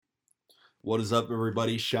What is up,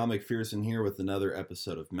 everybody? Sean McPherson here with another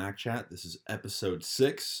episode of Mac Chat. This is episode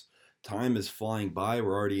 6. Time is flying by.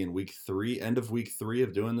 We're already in week 3, end of week 3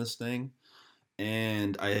 of doing this thing.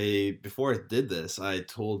 And before I did this, I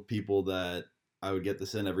told people that I would get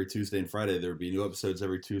this in every Tuesday and Friday. There would be new episodes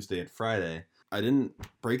every Tuesday and Friday. I didn't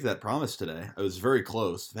break that promise today. I was very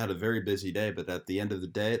close. I've had a very busy day, but at the end of the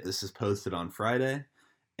day, this is posted on Friday.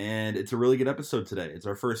 And it's a really good episode today. It's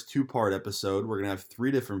our first 2-part episode. We're going to have 3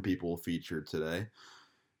 different people featured today.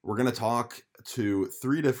 We're going to talk to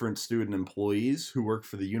 3 different student employees who work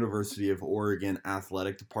for the University of Oregon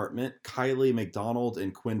Athletic Department, Kylie McDonald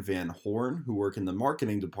and Quinn Van Horn, who work in the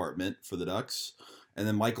marketing department for the Ducks, and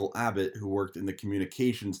then Michael Abbott, who worked in the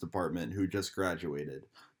communications department, who just graduated.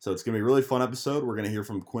 So it's going to be a really fun episode. We're going to hear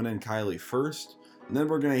from Quinn and Kylie first, and then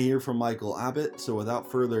we're going to hear from Michael Abbott. So without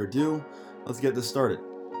further ado, let's get this started.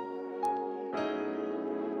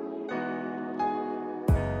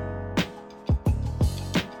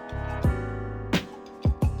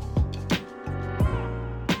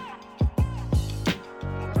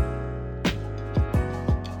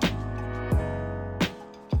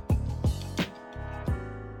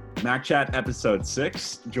 Mac Chat episode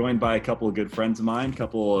 6, joined by a couple of good friends of mine, a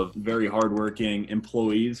couple of very hardworking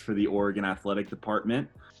employees for the Oregon Athletic Department.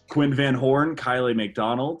 Quinn Van Horn, Kylie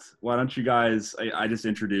McDonald. Why don't you guys, I just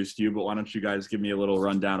introduced you, but why don't you guys give me a little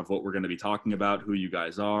rundown of what we're going to be talking about, who you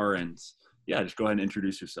guys are, and yeah, just go ahead and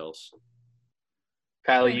introduce yourselves.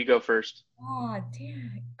 Kylie, you go first. Oh,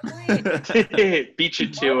 damn. Quinn. Beat you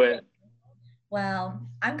to it. Well,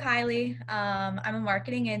 I'm Kylie. I'm a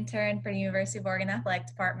marketing intern for the University of Oregon Athletic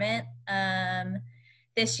Department.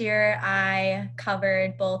 This year, I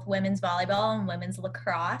covered both women's volleyball and women's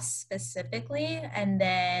lacrosse specifically, and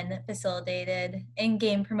then facilitated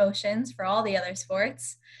in-game promotions for all the other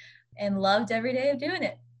sports, and loved every day of doing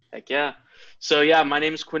it. Heck yeah. So yeah, my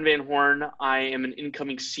name is Quinn Van Horn. I am an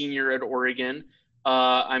incoming senior at Oregon.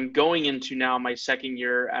 I'm going into now my second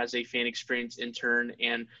year as a fan experience intern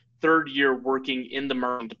and third year working in the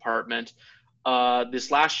marketing department.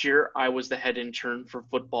 This last year, I was the head intern for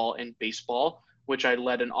football and baseball, which I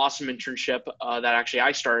led an awesome internship that actually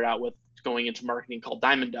I started out with going into marketing called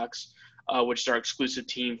Diamond Ducks, which is our exclusive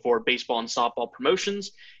team for baseball and softball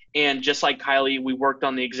promotions. And just like Kylie, we worked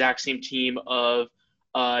on the exact same team of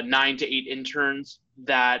 9 to 8 interns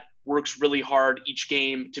that works really hard each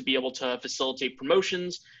game to be able to facilitate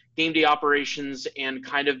promotions, game day operations, and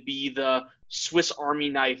kind of be the Swiss Army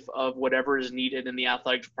knife of whatever is needed in the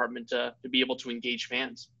athletic department to be able to engage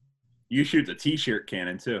fans. You shoot the t-shirt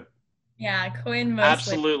cannon too. Yeah, Quinn mostly.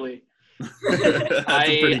 Absolutely. Cool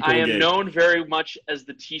I am gig. known very much as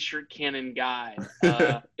the t-shirt cannon guy.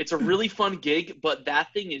 It's a really fun gig, but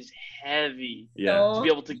that thing is heavy. Yeah. To be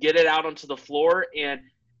able to get it out onto the floor, and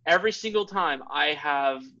every single time I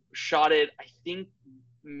have shot it, I think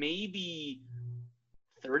maybe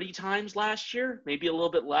 30 times last year, maybe a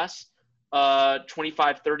little bit less,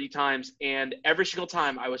 25, 30 times. And every single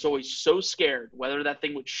time I was always so scared whether that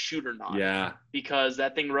thing would shoot or not. Yeah. Because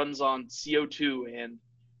that thing runs on CO2 and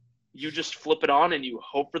you just flip it on and you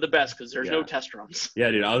hope for the best because there's no test runs. Yeah,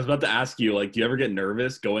 dude, I was about to ask you, like, do you ever get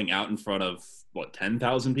nervous going out in front of,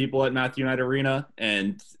 10,000 people at Matthew Knight Arena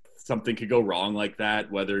and something could go wrong like that,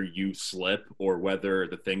 whether you slip or whether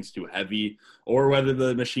the thing's too heavy or whether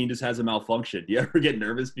the machine just has a malfunction? Do you ever get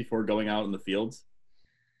nervous before going out in the fields?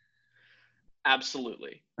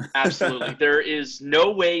 Absolutely. Absolutely. There is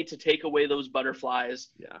no way to take away those butterflies.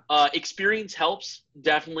 Yeah. Experience helps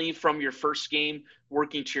definitely from your first game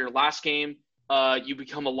working to your last game. You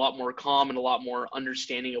become a lot more calm and a lot more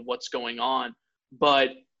understanding of what's going on.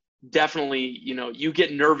 But definitely, you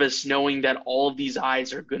get nervous knowing that all of these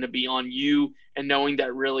eyes are going to be on you and knowing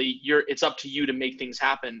that really it's up to you to make things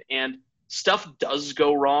happen. And stuff does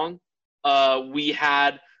go wrong.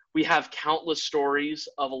 We have countless stories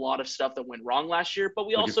of a lot of stuff that went wrong last year, but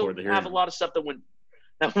we also have a lot of stuff that went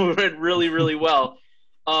really, really well.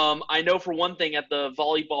 I know for one thing, at the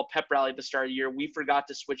volleyball pep rally at the start of the year, we forgot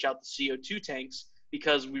to switch out the CO2 tanks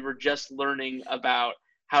because we were just learning about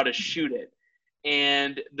how to shoot it.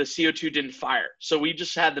 And the CO2 didn't fire. So we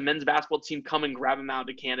just had the men's basketball team come and grab them out of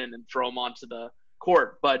the cannon and throw them onto the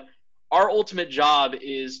court. But our ultimate job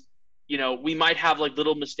is, we might have like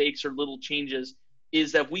little mistakes or little changes,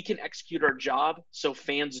 is that we can execute our job so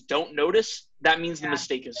fans don't notice. That means the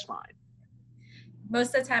mistake is fine.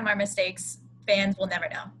 Most of the time, our mistakes, fans will never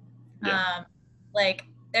know. Yeah.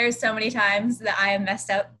 There's so many times that I have messed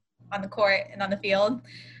up on the court and on the field,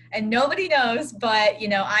 and nobody knows, but,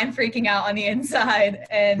 I'm freaking out on the inside.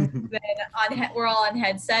 And then we're all on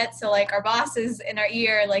headset, so, our boss is in our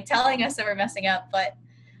ear, telling us that we're messing up. But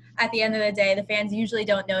at the end of the day, the fans usually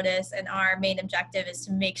don't notice, and our main objective is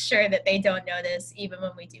to make sure that they don't notice even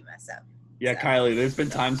when we do mess up. Yeah, So. Kylie, there's been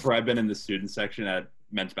times where I've been in the student section at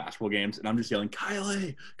men's basketball games, and I'm just yelling,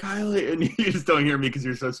 Kylie, and you just don't hear me because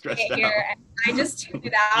you're so stressed out. I just tuned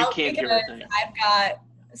it out You can't hear because a thing. I've got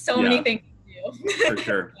so many things to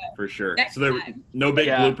do. For sure. Next So there time. no big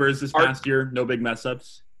Yeah. bloopers this past year, no big mess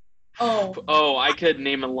ups. Oh, I could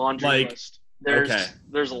name a laundry Like, list. okay.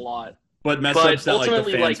 There's a lot. But mess But ups that like the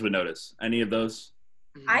ultimately, fans like- would notice. Any of those?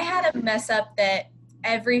 I had a mess up that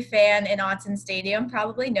every fan in Autzen Stadium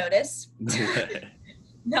probably noticed. No way.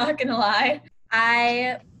 Not gonna lie.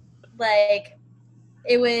 I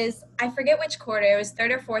forget which quarter. It was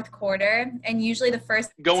third or fourth quarter, and usually the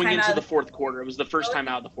first Going time into out the fourth quarter. It was the first time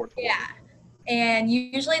out of the fourth quarter. Yeah. And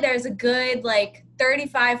usually there's a good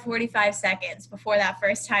 35, 45 seconds before that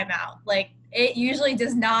first timeout. Like, it usually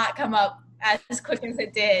does not come up as quick as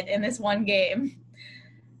it did in this one game.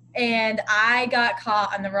 And I got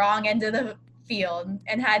caught on the wrong end of the field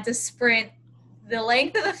and had to sprint the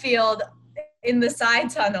length of the field in the side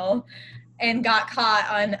tunnel and got caught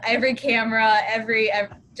on every camera,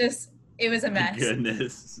 it was a mess.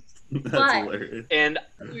 Goodness. That's But- hilarious. And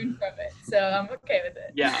I learned from it, so I'm okay with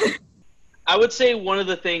it. yeah, I would say one of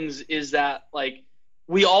the things is that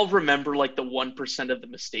we all remember the 1% of the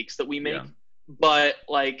mistakes that we make, Yeah. but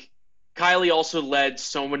Kylie also led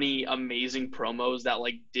so many amazing promos that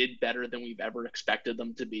did better than we've ever expected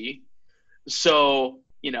them to be. So,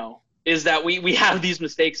 is that we have these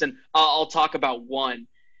mistakes, and I'll talk about one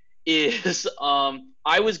is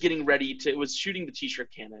I was getting ready it was shooting the t-shirt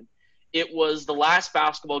cannon. It was the last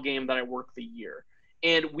basketball game that I worked the year,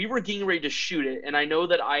 and we were getting ready to shoot it. And I know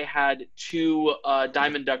that I had two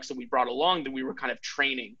Diamond Ducks that we brought along that we were kind of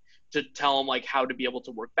training to tell them how to be able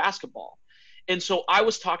to work basketball. And so I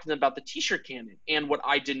was talking to them about the t-shirt cannon. And what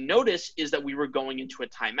I didn't notice is that we were going into a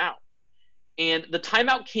timeout. And the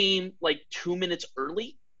timeout came 2 minutes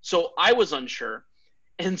early. So I was unsure.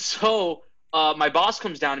 And so my boss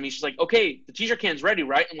comes down to me. She's like, okay, the t-shirt cannon's ready,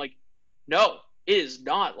 right? I'm like, no, it is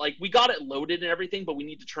not. We got it loaded and everything, but we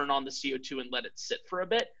need to turn on the CO2 and let it sit for a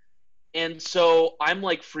bit. And so I'm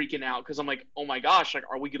freaking out because I'm like, oh my gosh,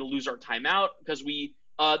 are we going to lose our timeout? Because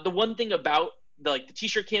the one thing about the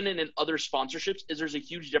t-shirt cannon and other sponsorships is there's a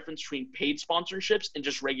huge difference between paid sponsorships and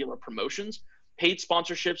just regular promotions. Paid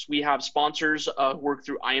sponsorships, we have sponsors who work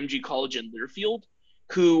through IMG College in Learfield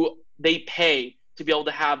who they pay to be able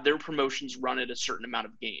to have their promotions run at a certain amount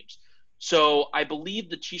of games. So I believe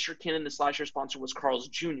the t-shirt cannon this last year sponsor was Carl's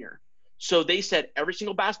Jr. So they said every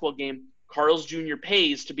single basketball game, Carl's Jr.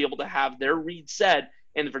 pays to be able to have their read said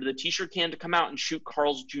and for the t-shirt can to come out and shoot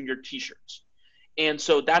Carl's Jr. t-shirts. And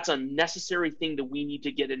so that's a necessary thing that we need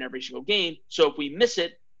to get in every single game. So if we miss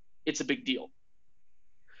it, it's a big deal.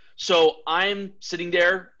 So I'm sitting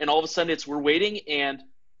there, and all of a sudden we're waiting, and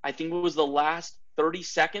I think it was the last 30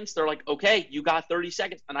 seconds. They're like, okay, you got 30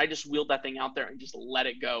 seconds. And I just wheeled that thing out there and just let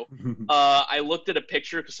it go. I looked at a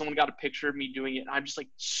picture because someone got a picture of me doing it. And I'm just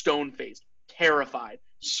stone-faced, terrified,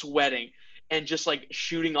 sweating, and just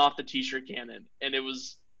shooting off the t-shirt cannon. And it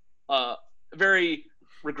was a very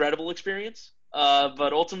regrettable experience.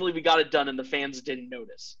 But ultimately we got it done and the fans didn't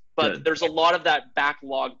notice. But Good. There's a lot of that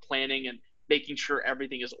backlog planning and making sure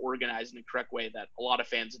everything is organized in the correct way that a lot of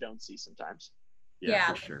fans don't see sometimes.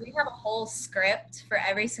 Yeah, for sure. We have a whole script for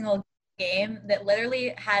every single game that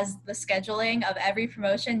literally has the scheduling of every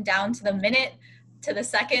promotion down to the minute, to the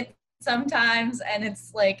second sometimes. And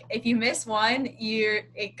it's if you miss one,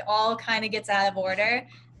 it all kind of gets out of order.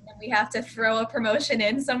 And we have to throw a promotion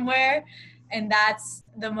in somewhere. And that's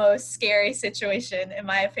the most scary situation, in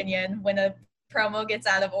my opinion, when a promo gets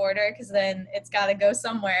out of order, because then it's got to go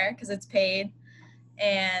somewhere because it's paid.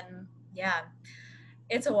 And yeah,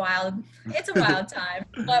 it's a wild time,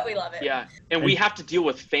 but we love it. Yeah, and we have to deal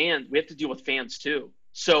with fans. We have to deal with fans too.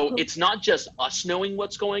 So it's not just us knowing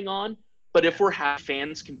what's going on, but if we're having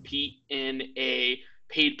fans compete in a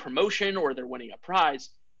paid promotion or they're winning a prize,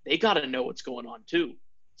 they got to know what's going on too.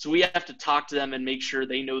 So we have to talk to them and make sure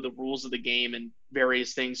they know the rules of the game and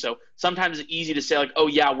various things. So sometimes it's easy to say oh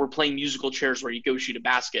yeah, we're playing musical chairs where you go shoot a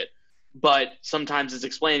basket. But sometimes it's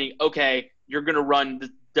explaining, okay, you're going to run the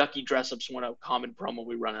ducky dress-ups, one a common promo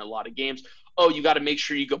we run in a lot of games. Oh, you got to make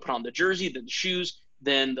sure you go put on the jersey, then the shoes,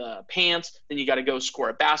 then the pants, then you got to go score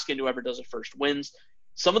a basket. Whoever does it first wins.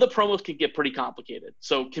 Some of the promos can get pretty complicated.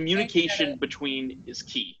 So communication between is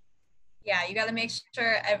key. Yeah, you got to make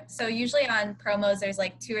sure. So usually on promos, there's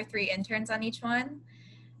 2 or 3 interns on each one.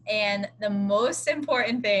 And the most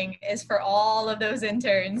important thing is for all of those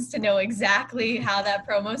interns to know exactly how that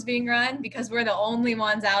promo is being run, because we're the only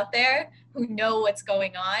ones out there who know what's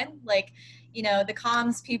going on. the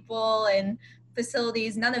comms people and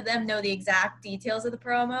facilities, none of them know the exact details of the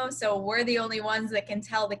promo. So we're the only ones that can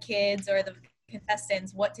tell the kids or the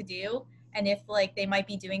contestants what to do. And if like they might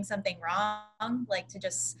be doing something wrong, like to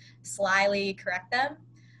just slyly correct them.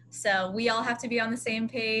 So we all have to be on the same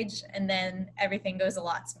page, and then everything goes a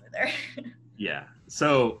lot smoother. Yeah.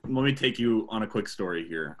 So let me take you on a quick story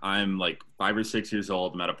here. I'm like 5 or 6 years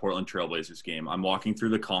old. I'm at a Portland Trailblazers game. I'm walking through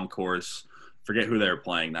the concourse. Forget who they were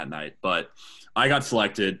playing that night, but I got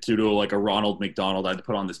selected to do like a Ronald McDonald. I had to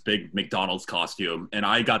put on this big McDonald's costume, and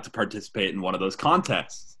I got to participate in one of those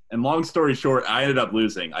contests. And long story short, I ended up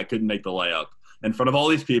losing. I couldn't make the layup in front of all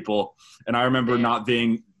these people, and I remember not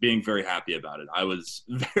being very happy about it. I was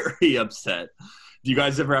very upset. Do you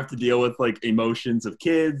guys ever have to deal with like emotions of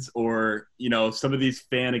kids or, some of these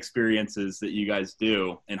fan experiences that you guys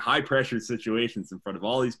do in high pressure situations in front of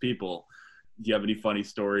all these people? Do you have any funny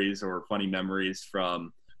stories or funny memories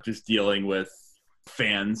from just dealing with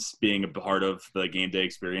fans being a part of the game day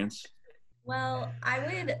experience? Well, I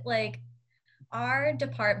would our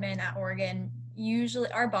department at Oregon, usually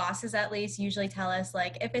our bosses at least usually tell us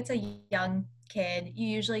like if it's a young kid, you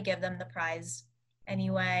usually give them the prize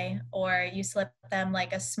anyway, or you slip them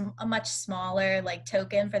like a much smaller like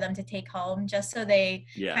token for them to take home, just so they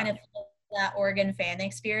kind of feel that Oregon fan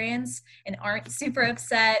experience and aren't super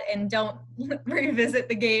upset and don't revisit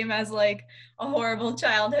the game as like a horrible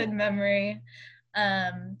childhood memory.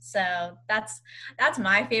 So that's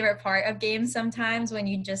my favorite part of games sometimes, when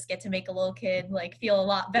you just get to make a little kid like feel a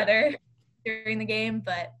lot better during the game.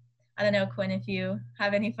 But I don't know, Quinn, if you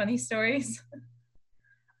have any funny stories.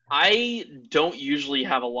 I don't usually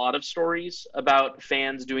have a lot of stories about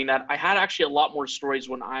fans doing that. I had actually a lot more stories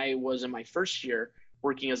when I was in my first year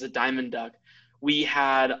working as a Diamond Duck. We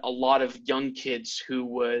had a lot of young kids who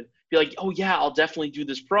would be like, oh yeah, I'll definitely do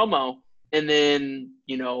this promo. And then,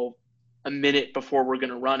 a minute before we're going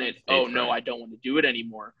to run it, oh no, I don't want to do it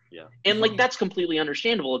anymore. Yeah. And like, that's completely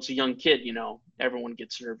understandable. It's a young kid, everyone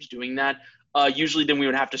gets nerves doing that. Usually then we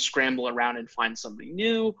would have to scramble around and find somebody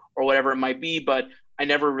new or whatever it might be. But I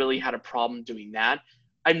never really had a problem doing that.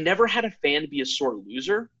 I've never had a fan be a sore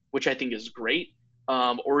loser, which I think is great.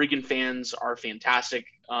 Oregon fans are fantastic.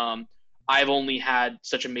 I've only had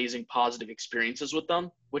such amazing positive experiences with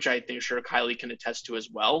them, which I think sure Kylie can attest to as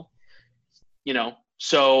well.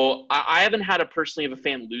 So I haven't had a personally of a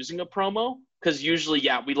fan losing a promo, because usually,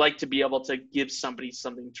 we like to be able to give somebody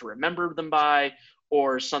something to remember them by,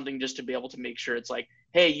 or something just to be able to make sure it's like,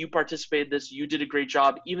 hey, you participated in this, you did a great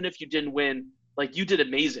job. Even if you didn't win, like you did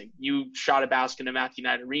amazing. You shot a basket in Matthew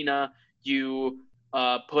Knight Arena. You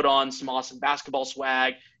put on some awesome basketball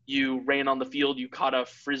swag. You ran on the field. You caught a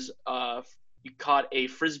frisbee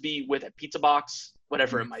with a pizza box,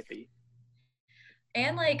 whatever it might be.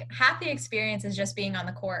 And like half the experience is just being on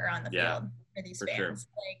the court or on the field for these fans. Sure.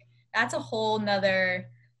 Like that's a whole nother,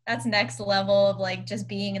 that's next level of like just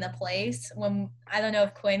being in a place. When I don't know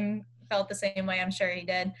if Quinn felt the same way, I'm sure he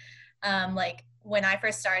did. Like when I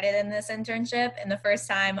first started in this internship, and the first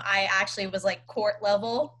time I actually was like court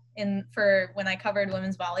level for when I covered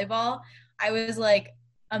women's volleyball, I was like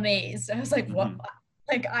amazed. I was like, what?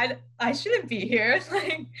 Like I shouldn't be here.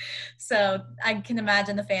 Like, so I can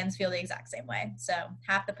imagine the fans feel the exact same way. So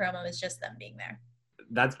half the promo is just them being there.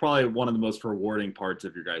 That's probably one of the most rewarding parts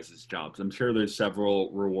of your guys' jobs. I'm sure there's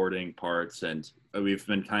several rewarding parts, and we've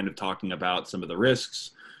been kind of talking about some of the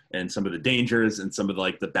risks and some of the dangers and some of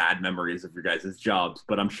the bad memories of your guys' jobs,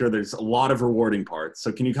 but I'm sure there's a lot of rewarding parts.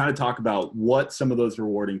 So can you kind of talk about what some of those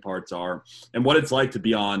rewarding parts are and what it's like to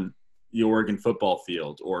be on the Oregon football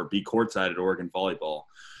field or be courtside at Oregon volleyball?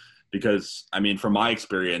 Because, I mean, from my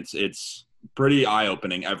experience, it's pretty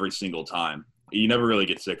eye-opening every single time. You never really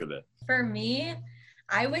get sick of it. For me,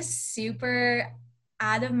 I was super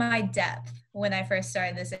out of my depth when I first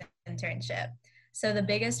started this internship. So the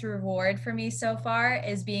biggest reward for me so far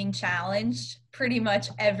is being challenged pretty much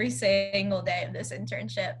every single day of this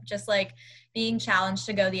internship. Just like being challenged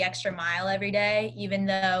to go the extra mile every day, even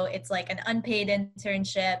though it's like an unpaid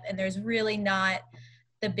internship and there's really not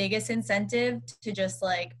the biggest incentive to just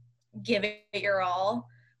like give it your all.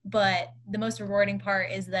 But the most rewarding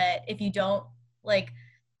part is that if you don't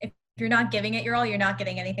if you're not giving it your all, you're not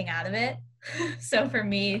getting anything out of it. So for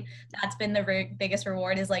me, that's been the biggest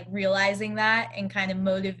reward, is like realizing that and kind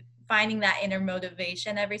of finding that inner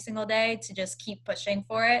motivation every single day to just keep pushing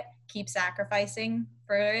for it, keep sacrificing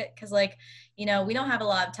for it. Because we don't have a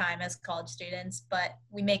lot of time as college students, but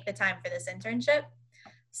we make the time for this internship.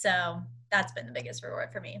 So that's been the biggest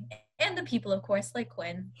reward for me. And the people, of course, like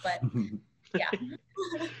Quinn, but yeah.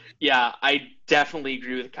 Yeah, I definitely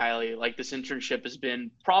agree with Kylie. Like, this internship has been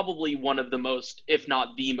probably one of the most, if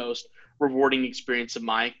not the most, rewarding experience of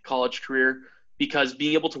my college career, because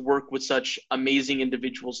being able to work with such amazing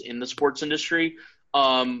individuals in the sports industry,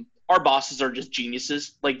 our bosses are just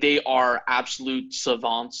geniuses. Like, they are absolute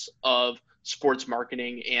savants of sports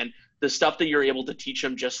marketing, and the stuff that you're able to teach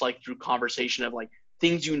them just like through conversation of like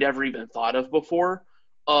things you never even thought of before,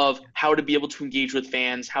 of how to be able to engage with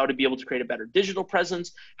fans, how to be able to create a better digital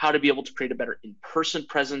presence, how to be able to create a better in-person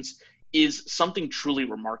presence, is something truly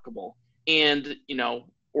remarkable. And,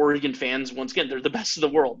 Oregon fans, once again, they're the best of the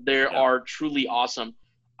world. They are truly awesome.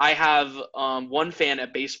 I have one fan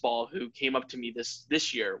at baseball who came up to me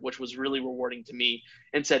this year, which was really rewarding to me,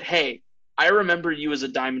 and said, "Hey, I remember you as a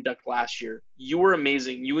Diamond Duck last year. You were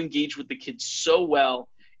amazing. You engaged with the kids so well,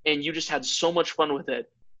 and you just had so much fun with it.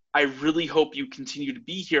 I really hope you continue to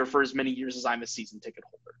be here for as many years as I'm a season ticket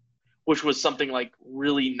holder," which was something like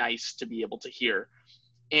really nice to be able to hear.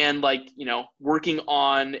 And working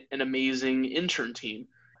on an amazing intern team.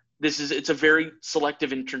 It's a very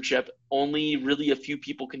selective internship. Only really a few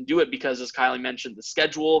people can do it because, as Kylie mentioned, the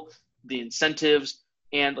schedule, the incentives,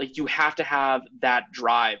 and you have to have that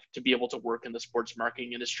drive to be able to work in the sports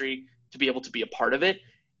marketing industry, to be able to be a part of it.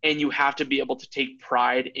 And you have to be able to take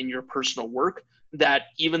pride in your personal work, that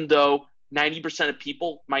even though 90% of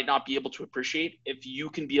people might not be able to appreciate, if you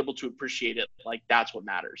can be able to appreciate it, that's what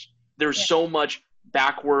matters. There's so much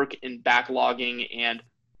back work and backlogging and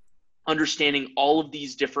understanding all of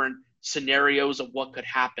these different scenarios of what could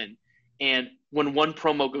happen. And when one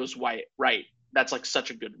promo goes right, that's such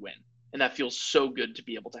a good win. And that feels so good to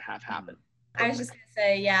be able to have happen. I was just going to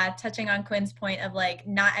say, touching on Quinn's point of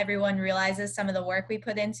not everyone realizes some of the work we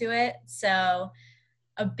put into it. So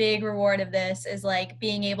a big reward of this is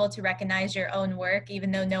being able to recognize your own work,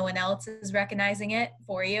 even though no one else is recognizing it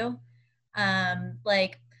for you.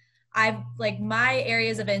 My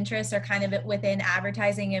areas of interest are kind of within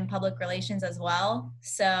advertising and public relations as well.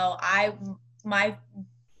 So my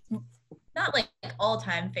not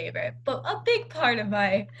all-time favorite, but a big part of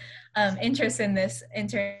my interest in this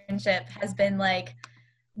internship has been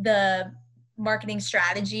the marketing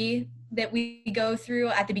strategy that we go through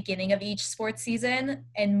at the beginning of each sports season.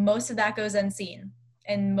 And most of that goes unseen.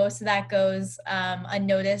 And most of that goes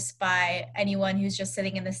unnoticed by anyone who's just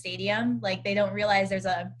sitting in the stadium. They don't realize there's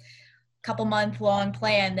a couple month long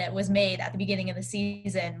plan that was made at the beginning of the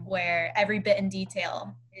season where every bit in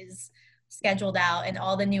detail is scheduled out and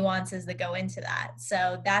all the nuances that go into that.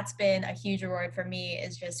 So that's been a huge reward for me,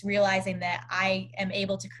 is just realizing that I am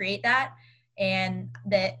able to create that, and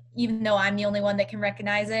that even though I'm the only one that can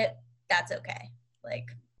recognize it, that's okay.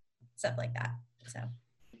 Stuff like that. So,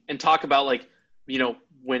 and talk about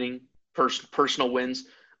winning, personal wins,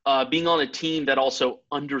 being on a team that also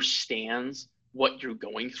understands what you're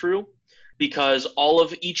going through, because all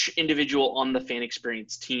of each individual on the fan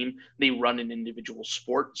experience team, they run an individual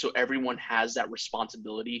sport. So everyone has that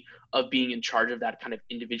responsibility of being in charge of that kind of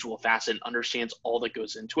individual facet and understands all that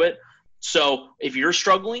goes into it. So if you're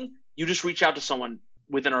struggling, you just reach out to someone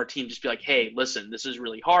within our team, just be like, "Hey, listen, this is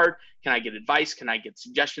really hard. Can I get advice? Can I get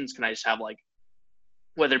suggestions? Can I just have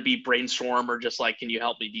whether it be brainstorm or just can you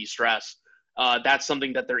help me de-stress?" That's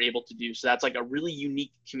something that they're able to do. So that's a really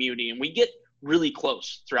unique community. And we get really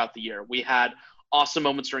close throughout the year. We had awesome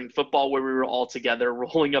moments during football where we were all together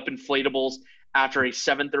rolling up inflatables after a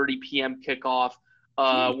 7:30 p.m. kickoff.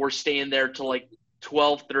 We're staying there till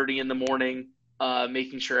 12:30 in the morning,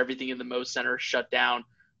 making sure everything in the Mo Center is shut down.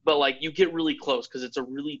 But you get really close because it's a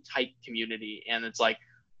really tight community, and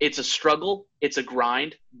it's a struggle, it's a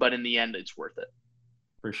grind, but in the end, it's worth it.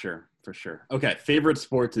 For sure. Okay, favorite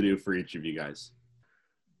sport to do for each of you guys?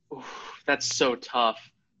 Oof, that's so tough.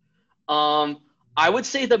 I would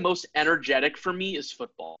say the most energetic for me is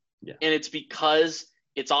football. Yeah. And it's because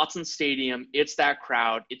it's Autzen Stadium, it's that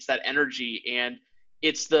crowd, it's that energy, and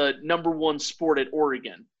it's the number one sport at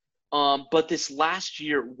Oregon. But this last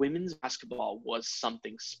year, women's basketball was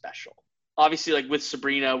something special. Obviously, with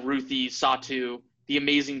Sabrina, Ruthie, Satu, the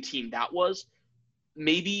amazing team that was.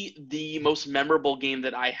 Maybe the most memorable game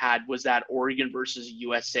that I had was that Oregon versus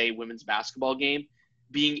USA women's basketball game.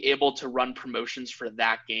 Being able to run promotions for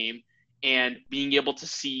that game and being able to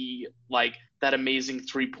see that amazing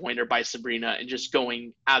 3-pointer by Sabrina and just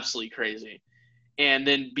going absolutely crazy. And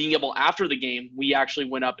then being able, after the game, we actually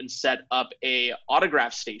went up and set up a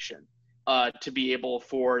autograph station to be able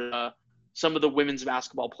for some of the women's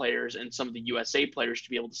basketball players and some of the USA players to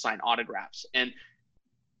be able to sign autographs. And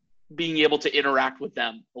being able to interact with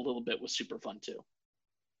them a little bit was super fun too.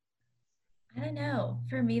 I don't know.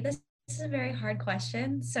 For me, this is a very hard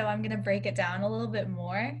question, so I'm going to break it down a little bit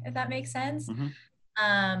more, if that makes sense.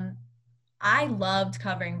 Mm-hmm. I loved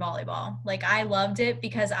covering volleyball. Like, I loved it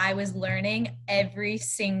because I was learning every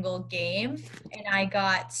single game, and I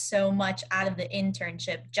got so much out of the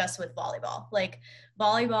internship just with volleyball. Like,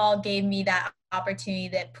 volleyball gave me that opportunity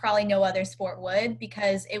that probably no other sport would,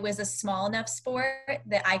 because it was a small enough sport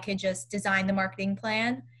that I could just design the marketing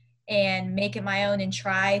plan and make it my own and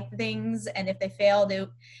try things. And if they failed, it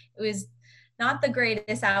was not the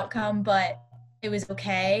greatest outcome, but it was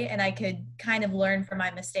okay, and I could kind of learn from my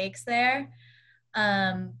mistakes there.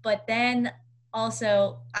 But then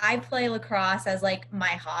also, I play lacrosse as like my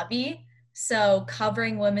hobby. So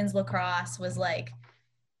covering women's lacrosse was like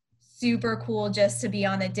super cool just to be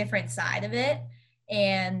on a different side of it.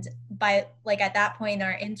 And by like at that point in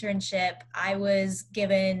our internship, I was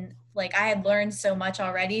given, like, I had learned so much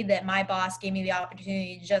already that my boss gave me the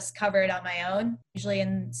opportunity to just cover it on my own. Usually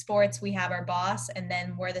in sports, we have our boss and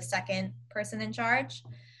then we're the second person in charge.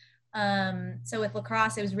 So with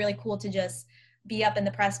lacrosse, it was really cool to just be up in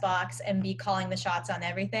the press box and be calling the shots on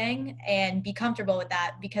everything and be comfortable with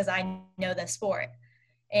that because I know the sport.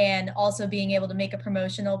 And also being able to make a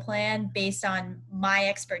promotional plan based on my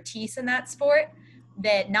expertise in that sport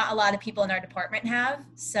that not a lot of people in our department have.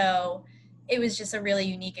 So it was just a really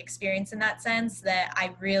unique experience in that sense that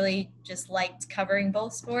I really just liked covering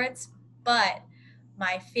both sports. But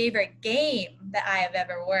my favorite game that I have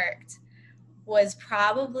ever worked was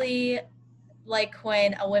probably like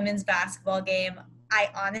when a women's basketball game. I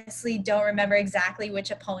honestly don't remember exactly which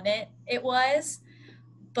opponent it was,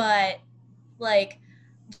 but like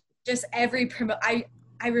just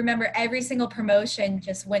I remember every single promotion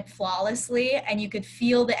just went flawlessly, and you could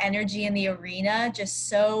feel the energy in the arena just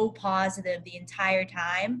so positive the entire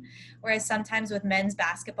time. Whereas sometimes with men's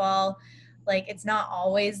basketball, like it's not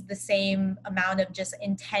always the same amount of just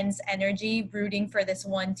intense energy rooting for this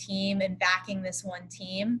one team and backing this one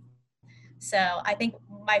team. So I think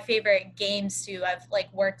my favorite games to have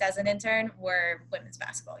like worked as an intern were women's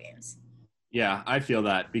basketball games. Yeah, I feel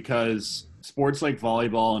that because sports like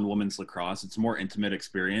volleyball and women's lacrosse, it's a more intimate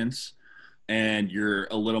experience and you're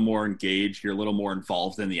a little more engaged, you're a little more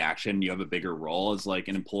involved in the action, you have a bigger role as like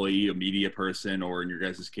an employee, a media person, or in your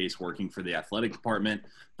guys' case, working for the athletic department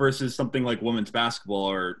versus something like women's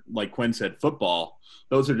basketball or like Quinn said, football.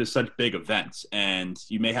 Those are just such big events and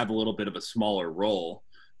you may have a little bit of a smaller role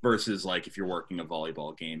versus like if you're working a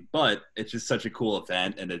volleyball game, but it's just such a cool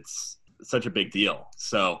event and it's such a big deal.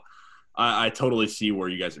 So I totally see where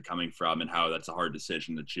you guys are coming from and how that's a hard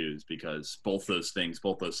decision to choose because both those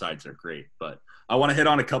sides are great. But I want to hit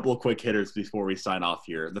on a couple of quick hitters before we sign off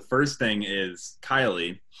here. The first thing is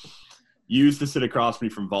Kylie. You used to sit across from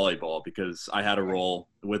me from volleyball because I had a role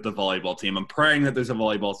with the volleyball team. I'm praying that there's a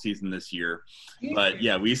volleyball season this year. But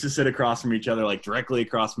yeah, we used to sit across from each other, like directly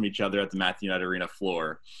across from each other at the Matthew Knight Arena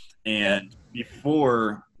floor. And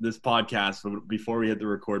before this podcast, before we hit the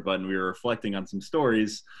record button, we were reflecting on some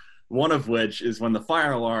stories. One of which is when the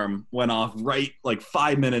fire alarm went off right like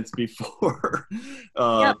 5 minutes before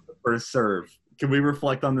the first serve. Can we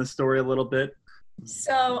reflect on this story a little bit?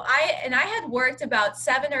 So I had worked about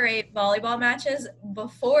 7 or 8 volleyball matches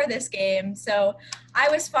before this game. So I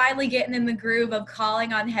was finally getting in the groove of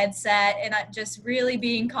calling on headset and just really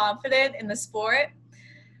being confident in the sport.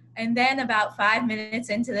 And then about 5 minutes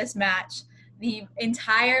into this match, the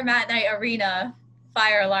entire Matt Knight Arena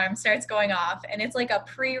fire alarm starts going off, and it's like a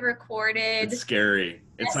pre-recorded. It's scary.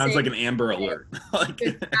 It sounds like an Amber Alert.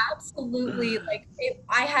 Absolutely, like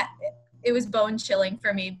it was bone chilling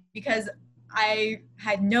for me because I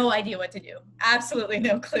had no idea what to do. Absolutely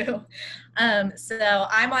no clue. So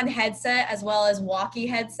I'm on headset as well as walkie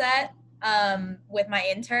headset with my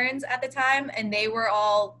interns at the time, and they were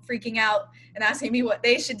all freaking out and asking me what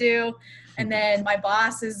they should do. And then my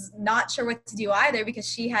boss is not sure what to do either because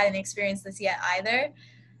she hadn't experienced this yet either.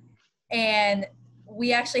 And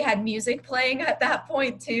we actually had music playing at that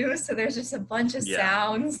point too. So there's just a bunch of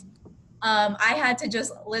sounds. I had to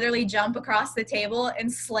just literally jump across the table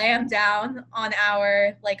and slam down on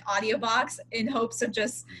our like audio box in hopes of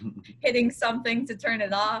just hitting something to turn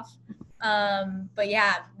it off. But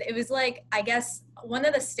yeah, it was like, I guess one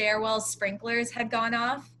of the stairwell sprinklers had gone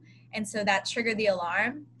off. And so that triggered the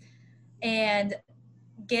alarm. And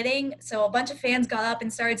so a bunch of fans got up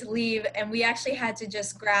and started to leave, and we actually had to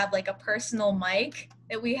just grab like a personal mic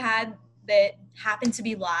that we had that happened to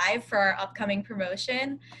be live for our upcoming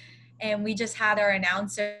promotion, and we just had our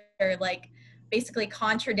announcer like basically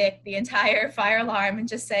contradict the entire fire alarm and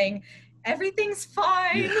just saying everything's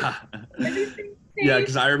fine. Everything's Yeah,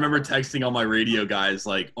 because I remember texting all my radio guys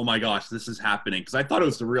like, oh my gosh, this is happening. Because I thought it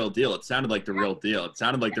was the real deal. It sounded like the real deal. It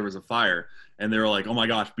sounded like there was a fire. And they were like, oh my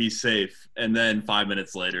gosh, be safe. And then 5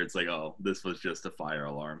 minutes later, it's like, oh, this was just a fire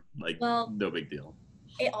alarm. Like, Well, no big deal.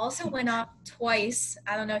 it also went off twice.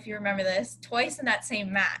 I don't know if you remember this, twice in that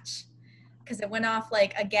same match. Because it went off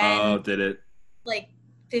like again. Oh, did it? Like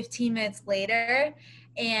 15 minutes later.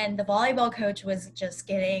 And the volleyball coach was just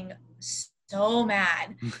getting so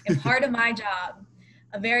mad. And part of my job,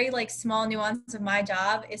 a very like small nuance of my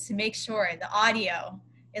job, is to make sure the audio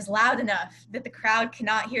is loud enough that the crowd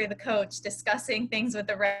cannot hear the coach discussing things with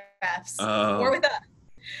the refs or with us.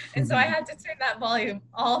 And so I had to turn that volume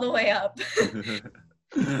all the way up.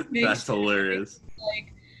 That's hilarious.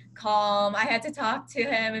 Like calm. I had to talk to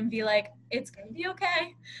him and be like, it's gonna be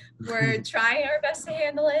okay. We're trying our best to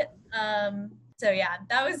handle it. So yeah,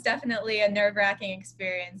 that was definitely a nerve-wracking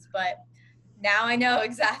experience, but now I know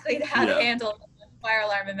exactly how to handle the fire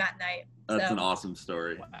alarm at night. That's an awesome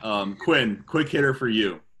story. Quinn, quick hitter for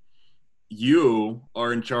you. You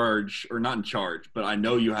are in charge, or not in charge, but I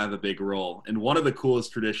know you have a big role in one of the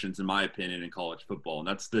coolest traditions, in my opinion, in college football, and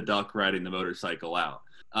that's the duck riding the motorcycle out.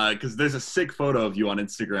 Because there's a sick photo of you on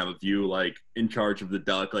Instagram of you, like, in charge of the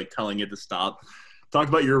duck, like, telling it to stop. Talk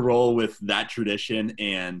about your role with that tradition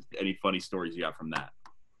and any funny stories you have from that.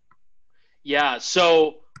 Yeah,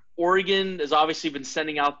 so Oregon has obviously been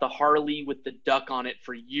sending out the Harley with the duck on it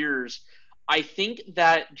for years. I think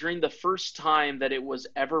that during the first time that it was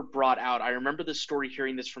ever brought out, I remember this story,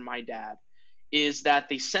 hearing this from my dad, is that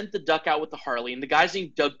they sent the duck out with the Harley, and the guy's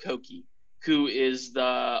named Doug Koke, who is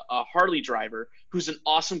the Harley driver, who's an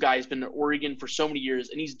awesome guy. He's been in Oregon for so many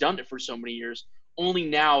years, and he's done it for so many years. Only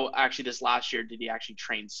now, actually this last year, did he actually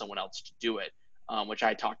train someone else to do it, which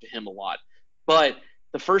I talked to him a lot. But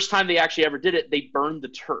the first time they actually ever did it, they burned the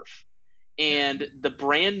turf. And the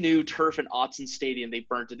brand new turf in Autzen Stadium, they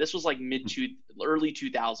burnt it. This was like early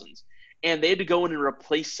 2000s. And they had to go in and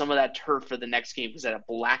replace some of that turf for the next game because it had a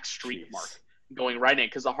black streak mark going right in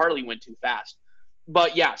because the Harley went too fast.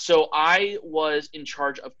 But yeah, so I was in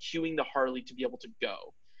charge of cueing the Harley to be able to go.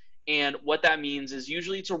 And what that means is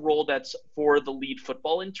usually it's a role that's for the lead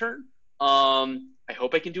football intern. I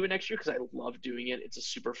hope I can do it next year because I love doing it. It's a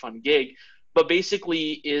super fun gig. But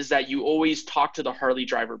basically is that you always talk to the Harley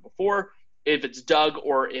driver before, if it's Doug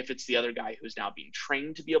or if it's the other guy who's now being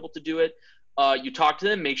trained to be able to do it. You talk to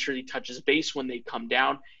them, make sure he touches base when they come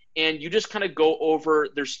down. And you just kind of go over,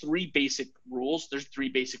 there's three basic rules. There's three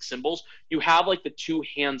basic symbols. You have like the two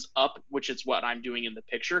hands up, which is what I'm doing in the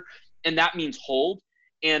picture. And that means hold.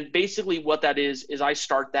 And basically what that is I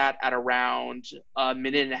start that at around a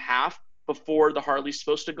minute and a half before the Harley's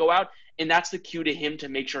supposed to go out. And that's the cue to him to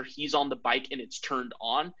make sure he's on the bike and it's turned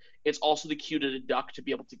on. It's also the cue to the duck to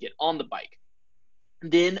be able to get on the bike.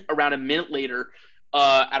 Then around a minute later,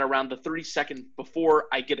 at around the 30-second before,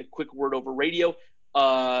 I get a quick word over radio,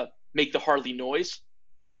 make the Harley noise.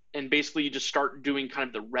 And basically you just start doing kind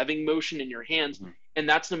of the revving motion in your hands. Mm-hmm. And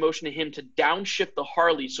that's the motion to him to downshift the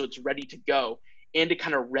Harley so it's ready to go and to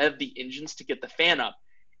kind of rev the engines to get the fan up.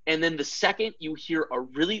 And then the second you hear a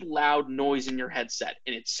really loud noise in your headset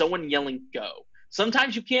and it's someone yelling go.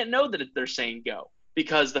 Sometimes you can't know that they're saying go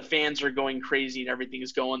because the fans are going crazy and everything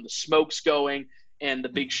is going, the smoke's going and the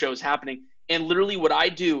big show's happening. And literally what I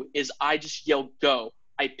do is I just yell go.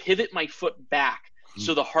 I pivot my foot back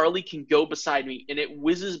so the Harley can go beside me and it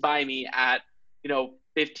whizzes by me at,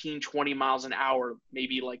 15, 20 miles an hour,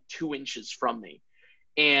 maybe like 2 inches from me.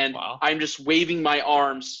 And wow. I'm just waving my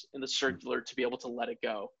arms in the circular to be able to let it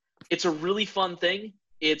go. It's a really fun thing.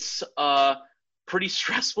 It's pretty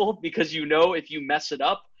stressful because if you mess it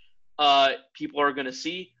up, people are going to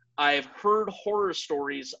see. I've heard horror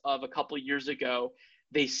stories of a couple of years ago.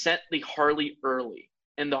 They sent the Harley early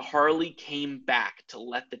and the Harley came back to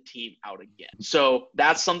let the team out again. So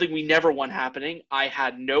that's something we never want happening. I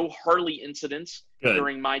had no Harley incidents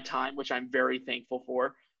during my time, which I'm very thankful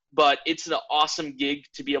for. But it's an awesome gig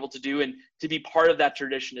to be able to do, and to be part of that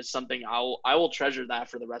tradition is something I will treasure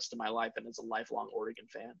that for the rest of my life and as a lifelong Oregon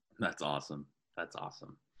fan. That's awesome. That's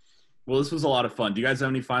awesome. Well, this was a lot of fun. Do you guys have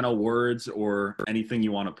any final words or anything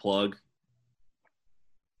you want to plug?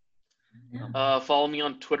 Follow me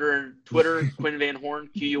on Twitter, Quinn Van Horn,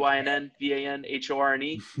 QUINNVANHORNE.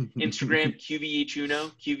 Instagram,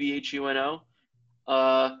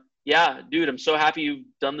 QVHUNO. Yeah, dude, I'm so happy you've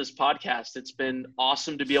done this podcast. It's been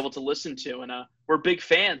awesome to be able to listen to, and we're big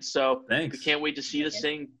fans, so thanks. We can't wait to see this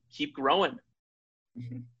thing keep growing.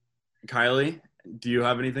 Kylie, do you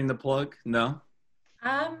have anything to plug? No?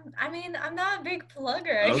 I mean, I'm not a big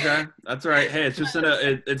plugger. Okay, that's all right. Hey, it's just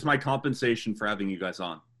it's my compensation for having you guys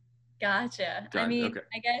on. Gotcha. I Gotcha, mean, okay.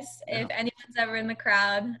 I guess Yeah. if anyone's ever in the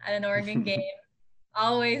crowd at an Oregon game,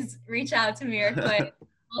 always reach out to me or Quinn.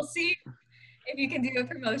 We'll see if you can do a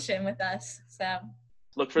promotion with us. So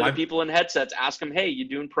Look for the people in headsets. Ask them, hey, you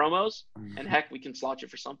doing promos? And heck, we can slot you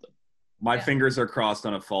for something. My Yeah. fingers are crossed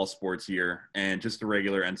on a fall sports year and just a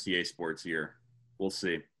regular NCAA sports year. We'll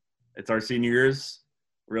see. It's our senior years.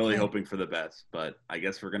 Really hoping for the best, but I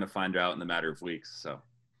guess we're going to find out in a matter of weeks. So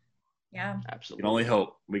yeah. we Absolutely. can only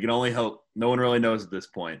hope. We can only hope. No one really knows at this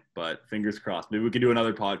point, but fingers crossed. Maybe we can do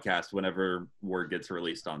another podcast whenever word gets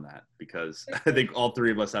released on that, because I think all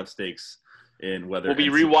three of us have stakes in whether We'll be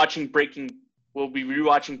rewatching Breaking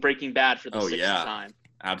Bad for the sixth time.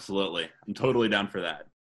 Absolutely. I'm totally down for that.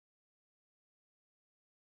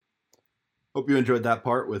 Hope you enjoyed that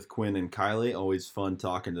part with Quinn and Kylie. Always fun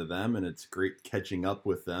talking to them, and it's great catching up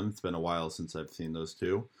with them. It's been a while since I've seen those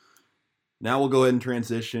two. Now we'll go ahead and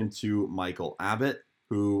transition to Michael Abbott,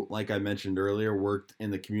 who, like I mentioned earlier, worked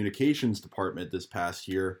in the communications department this past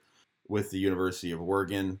year with the University of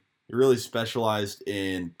Oregon. He really specialized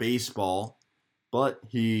in baseball, but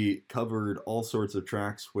he covered all sorts of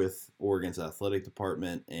tracks with Oregon's athletic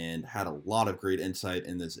department and had a lot of great insight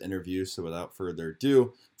in this interview. So without further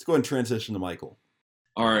ado, let's go ahead and transition to Michael.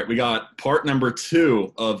 All right, we got part number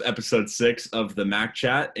 2 of episode 6 of the Mac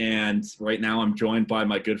Chat, and right now I'm joined by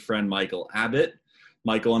my good friend Michael Abbott.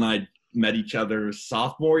 Michael and I met each other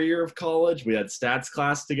sophomore year of college. We had stats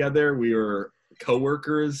class together. We were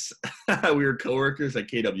coworkers. We were coworkers at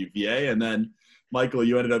KWVA, and then Michael,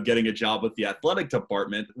 you ended up getting a job with the athletic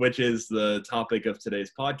department, which is the topic of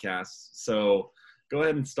today's podcast. So go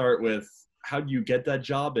ahead and start with, how did you get that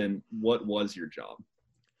job and what was your job?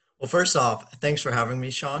 Well, first off, thanks for having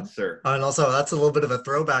me, Sean. Yes, sir. And also, that's a little bit of a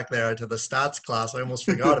throwback there to the stats class. I almost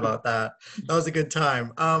forgot about that. That was a good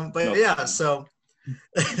time. So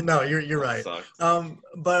no, you're right.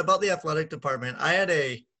 But about the athletic department, I had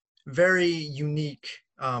a very unique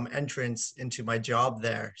entrance into my job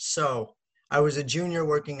there. So I was a junior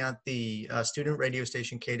working at the student radio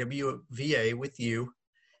station KWVA with you.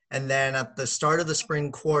 And then at the start of the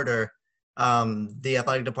spring quarter, the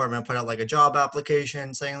athletic department put out like a job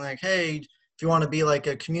application saying like, hey, if you want to be like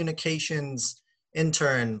a communications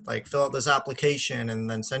intern, like fill out this application and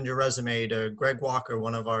then send your resume to Greg Walker,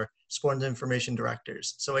 one of our sports information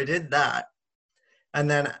directors. So I did that. And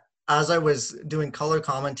then as I was doing color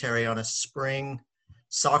commentary on a spring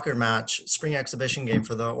exhibition game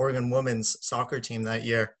for the Oregon women's soccer team that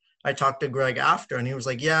year, I talked to Greg after and he was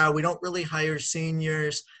like, yeah, we don't really hire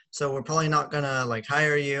seniors, so we're probably not gonna like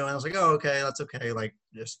hire you. And I was like, oh, okay, that's okay. Like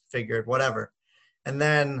just figured whatever. And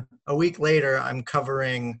then a week later, I'm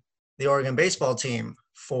covering the Oregon baseball team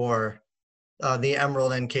for the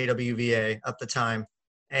Emerald and KWVA at the time.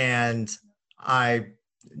 And I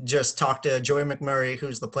just talked to Joey McMurray,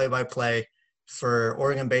 who's the play-by-play for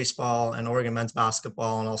Oregon baseball and Oregon men's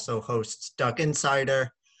basketball, and also hosts Duck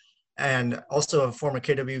Insider, and also a former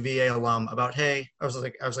KWVA alum, about, hey, I was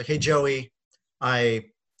like, hey, Joey, I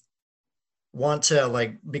want to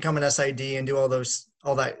like become an SID and do all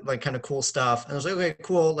that like kind of cool stuff. And I was like, okay,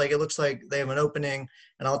 cool. Like, it looks like they have an opening,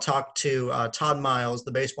 and I'll talk to Todd Miles,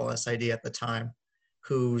 the baseball SID at the time,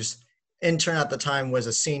 whose intern at the time was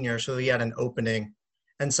a senior. So he had an opening.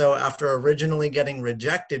 And so after originally getting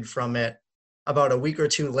rejected from it, about a week or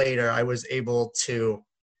two later, I was able to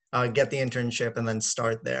get the internship and then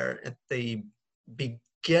start there at the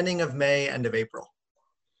beginning of May, end of April.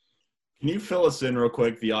 Can you fill us in real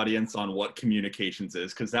quick, the audience, on what communications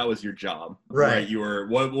is? Because that was your job, right?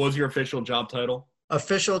 What was your official job title?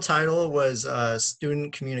 Official title was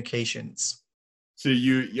student communications. So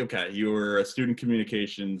you were a student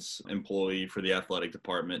communications employee for the athletic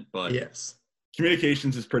department, but yes,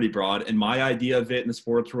 communications is pretty broad. And my idea of it in the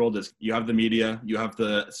sports world is you have the media, you have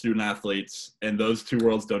the student athletes, and those two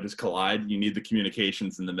worlds don't just collide. You need the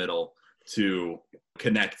communications in the middle to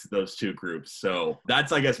connect those two groups. So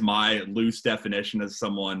that's, I guess, my loose definition as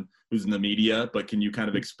someone who's in the media, but can you kind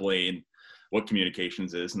of explain what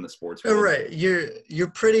communications is in the sports world? Right. You're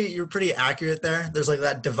pretty accurate there. There's like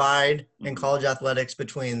that divide in college athletics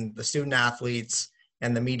between the student athletes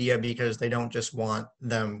and the media, because they don't just want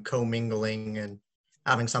them commingling and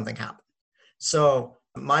having something happen. So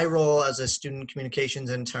my role as a student communications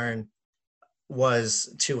intern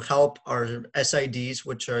was to help our SIDs,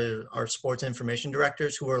 which are our sports information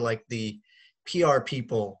directors, who are like the PR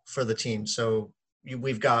people for the team. So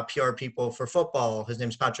we've got PR people for football. His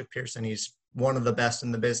name's Patrick Pearson. He's one of the best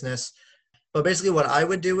in the business. But basically what I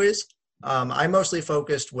would do is I mostly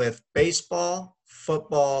focused with baseball,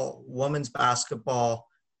 football, women's basketball,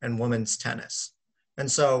 and women's tennis. And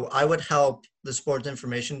so I would help the sports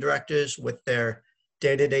information directors with their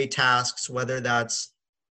day-to-day tasks, whether that's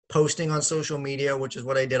posting on social media, which is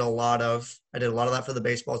what I did a lot of. I did a lot of that for the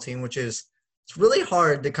baseball team, which is, it's really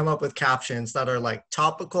hard to come up with captions that are like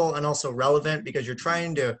topical and also relevant, because you're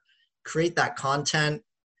trying to create that content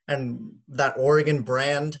and that Oregon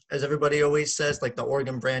brand, as everybody always says, like the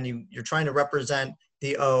Oregon brand, you're trying to represent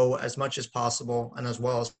the O as much as possible and as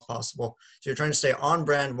well as possible. So you're trying to stay on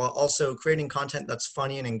brand while also creating content that's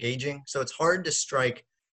funny and engaging. So it's hard to strike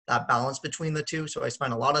that balance between the two. So I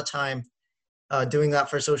spent a lot of time doing that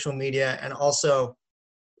for social media. And also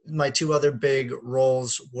my two other big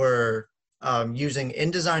roles were using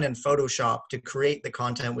InDesign and Photoshop to create the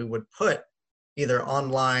content we would put either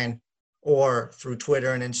online or through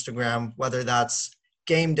Twitter and Instagram, whether that's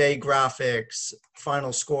game day graphics,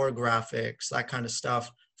 final score graphics, that kind of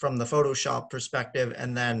stuff from the Photoshop perspective.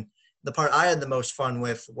 And then the part I had the most fun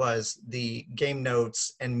with was the game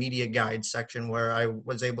notes and media guide section, where I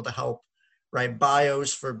was able to help write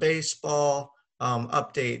bios for baseball,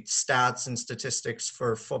 update stats and statistics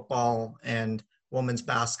for football and women's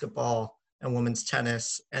basketball and women's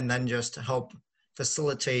tennis, and then just to help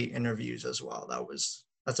facilitate interviews as well.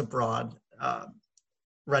 That's a broad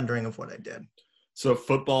rendering of what I did. So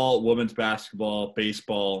football, women's basketball,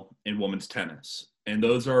 baseball, and women's tennis. And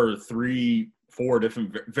those are 4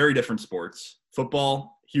 different, very different sports.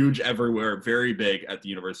 Football, huge everywhere, very big at the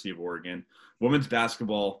University of Oregon. Women's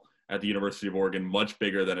basketball at the University of Oregon, much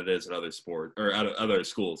bigger than it is at other other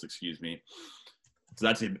schools, excuse me.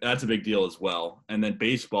 So that's a big deal as well. And then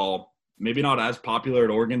baseball, maybe not as popular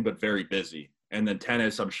at Oregon, but very busy. And then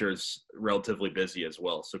tennis, I'm sure, is relatively busy as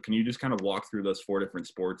well. So can you just kind of walk through those 4 different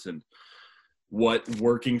sports and what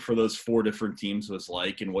working for those 4 different teams was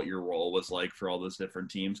like, and what your role was like for all those different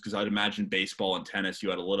teams? Because I'd imagine baseball and tennis, you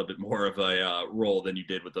had a little bit more of a role than you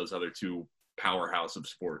did with those other 2 powerhouse of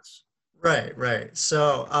sports. Right.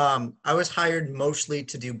 So I was hired mostly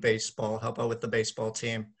to do baseball, help out with the baseball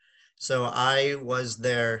team. So I was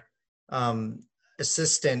their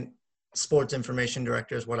assistant sports information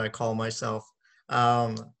director is what I call myself.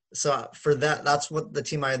 So for that's what the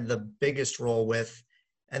team I had the biggest role with.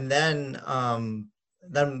 And then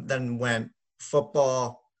went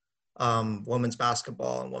football, women's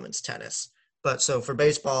basketball, and women's tennis. But so for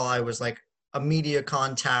baseball, I was like a media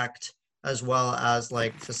contact, as well as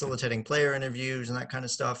like facilitating player interviews and that kind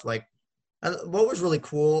of stuff. Like, what was really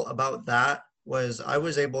cool about that was I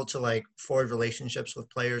was able to like forge relationships with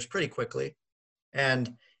players pretty quickly.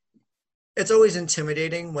 And it's always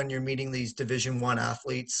intimidating when you're meeting these Division I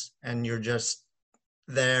athletes and you're just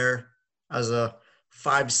there as a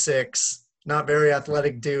 5'6", not very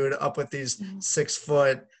athletic dude up with these 6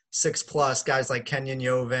 foot, 6+ guys like Kenyon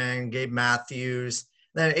Yovan, Gabe Matthews.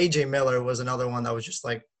 Then AJ Miller was another one that was just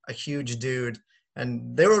like a huge dude.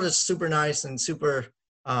 And they were just super nice and super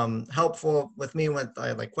helpful with me with I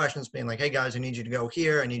had like questions being like, hey guys, I need you to go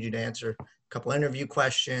here. I need you to answer a couple interview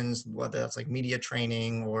questions, whether that's like media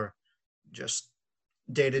training or just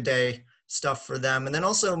day-to-day stuff for them. And then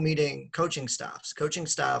also meeting coaching staffs.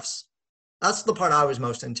 That's the part I was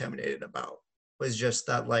most intimidated about, was just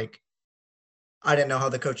that, like, I didn't know how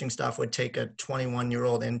the coaching staff would take a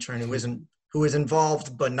 21-year-old intern who is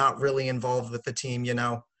involved but not really involved with the team,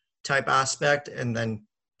 type aspect. And then,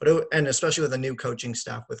 and especially with a new coaching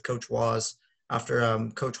staff with Coach Waz, after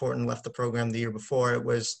Coach Horton left the program the year before, it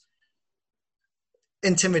was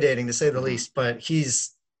intimidating to say the least. But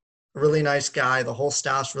he's a really nice guy. The whole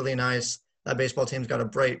staff's really nice. That baseball team's got a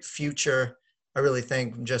bright future, I really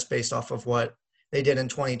think, just based off of what they did in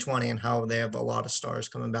 2020 and how they have a lot of stars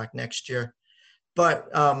coming back next year. But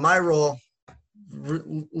my role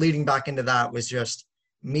leading back into that was just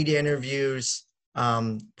media interviews,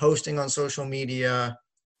 posting on social media,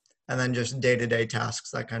 and then just day-to-day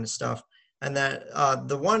tasks, that kind of stuff. And then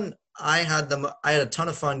the one I had a ton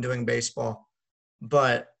of fun doing baseball,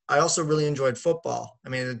 but I also really enjoyed football. I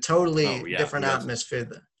mean, a totally different atmosphere.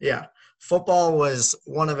 Yeah. Football was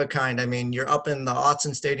one of a kind. I mean, you're up in the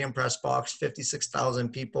Autzen Stadium press box, 56,000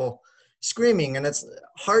 people screaming, and it's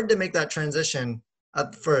hard to make that transition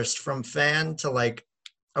at first from fan to like,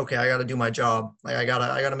 okay, I got to do my job. Like I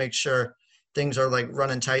gotta make sure things are like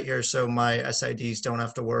running tight here, so my SIDs don't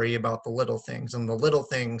have to worry about the little things. And the little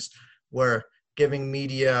things were giving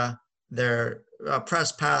media their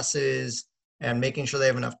press passes and making sure they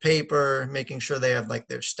have enough paper, making sure they have like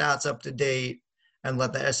their stats up to date, and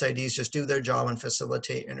let the SIDs just do their job and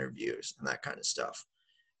facilitate interviews and that kind of stuff.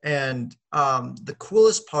 And the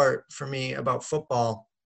coolest part for me about football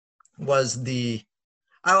was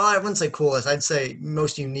I wouldn't say coolest, I'd say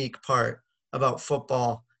most unique part about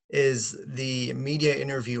football is the media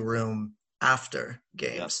interview room after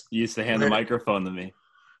games. You used to hand the microphone to me.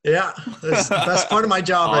 Yeah, that's the best part of my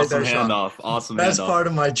job right Awesome there, Sean. handoff. Awesome Best handoff. part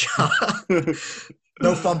of my job.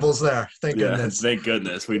 No fumbles there. Thank Yeah, goodness. thank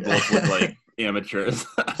goodness. We both look like amateurs.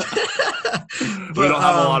 we But don't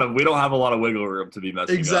have a lot of wiggle room to be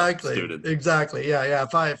messing up exactly, students. exactly. Yeah.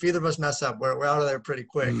 If either of us mess up, we're out of there pretty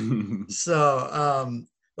quick. So,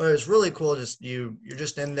 but it's really cool. Just you're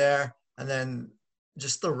just in there, and then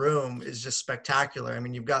just the room is just spectacular. I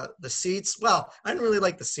mean, you've got the seats. Well, I didn't really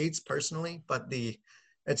like the seats personally, but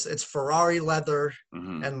it's Ferrari leather,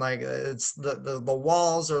 Mhm. and like it's the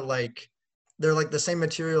walls are like they're like the same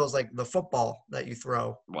material as like the football that you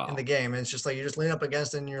throw Wow. in the game. And it's just like you just lean up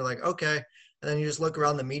against it, and you're like, okay. And then you just look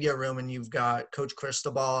around the media room, and you've got Coach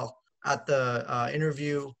Cristobal at the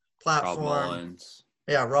interview Rob platform. Mullins.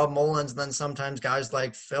 Yeah, Rob Mullins. And then sometimes guys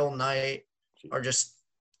like Phil Knight are just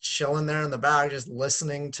chilling there in the back, just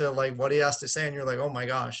listening to like what he has to say. And you're like, oh my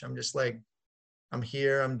gosh, I'm just like, I'm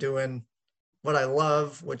here, I'm doing what I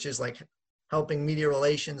love, which is like helping media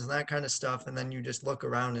relations and that kind of stuff. And then you just look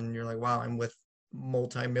around and you're like, wow, I'm with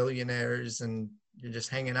multimillionaires, and you're just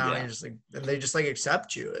hanging out. Yeah. And you're just like, and they just like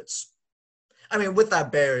accept you. I mean, with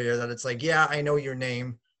that barrier that it's like, yeah, I know your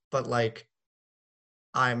name, but like,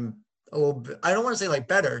 I'm a little bit, I don't want to say like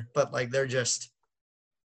better, but like they're just,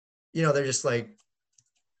 they're just like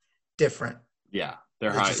different. Yeah,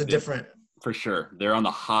 they're It's high. just a different. For sure. They're on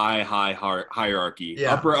the hierarchy,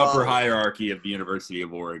 Yeah, upper well, hierarchy of the University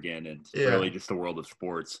of Oregon, and Yeah. really just the world of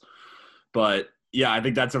sports. But yeah, I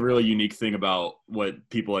think that's a really unique thing about what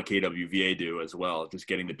people at KWVA do as well. Just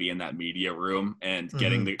getting to be in that media room and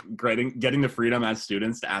getting the freedom as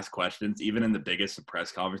students to ask questions, even in the biggest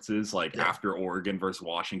press conferences, like after Oregon versus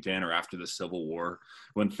Washington or after the Civil War,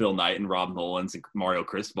 when Phil Knight and Rob Mullins and Mario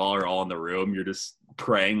Cristobal are all in the room. You're just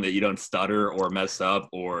praying that you don't stutter or mess up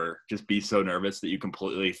or just be so nervous that you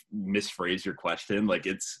completely misphrase your question. Like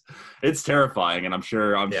it's terrifying. And I'm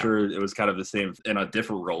sure it was kind of the same in a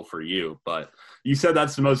different role for you, but you said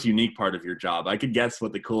that's the most unique part of your job. I could guess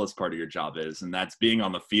what the coolest part of your job is, and that's being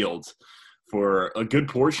on the field for a good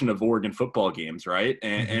portion of Oregon football games, right?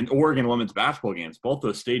 And Oregon women's basketball games. Both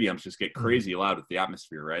those stadiums just get crazy loud with the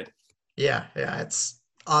atmosphere, right? Yeah. It's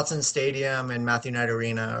Autzen Stadium and Matthew Knight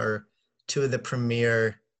Arena are two of the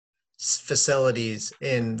premier facilities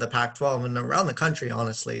in the Pac-12 and around the country,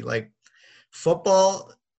 honestly. Like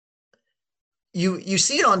football, you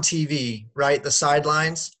see it on TV, right? The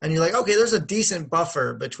sidelines, and you're like, okay, there's a decent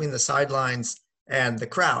buffer between the sidelines and the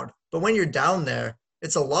crowd. But when you're down there,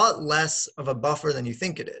 it's a lot less of a buffer than you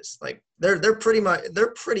think it is. Like they're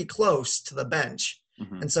pretty close to the bench.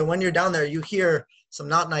 And so when you're down there, you hear some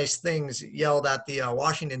not nice things yelled at the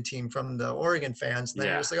Washington team from the Oregon fans. And then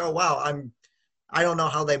you're just like, oh wow, I don't know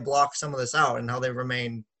how they block some of this out and how they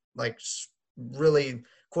remain like really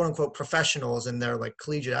quote unquote professionals in their like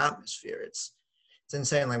collegiate atmosphere. It's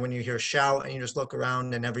insane. Like when you hear shout and you just look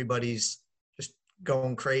around and everybody's just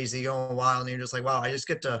going crazy, going wild, and you're just like, wow, I just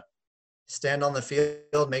get to stand on the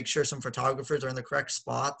field, make sure some photographers are in the correct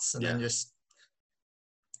spots, and then just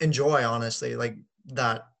enjoy, honestly, like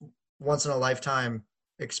that once in a lifetime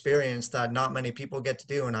experience that not many people get to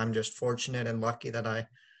do. And I'm just fortunate and lucky that I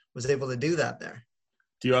was able to do that there.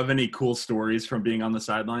 Do you have any cool stories from being on the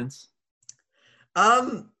sidelines?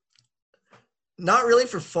 Not really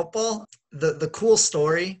for football. The cool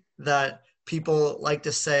story that people like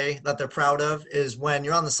to say that they're proud of is when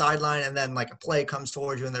you're on the sideline and then like a play comes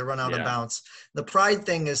towards you and they run out of bounds. The pride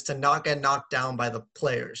thing is to not get knocked down by the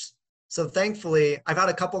players. So thankfully, I've had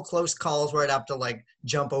a couple close calls where I'd have to like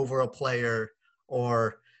jump over a player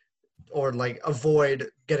or like avoid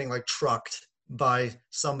getting like trucked by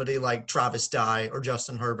somebody like Travis Dye or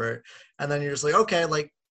Justin Herbert. And then you're just like,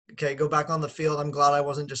 okay, go back on the field. I'm glad I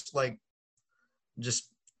wasn't just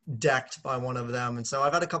decked by one of them. And so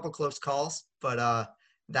I've had a couple close calls, but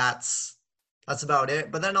that's about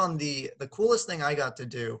it. But then on the coolest thing I got to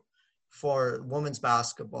do for women's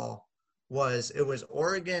basketball was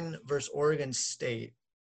Oregon versus Oregon State.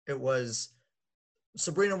 It was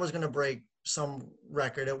Sabrina was going to break some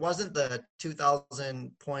record. It wasn't the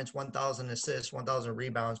 2,000 points, 1,000 assists, 1,000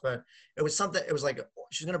 rebounds, but it was something. It was like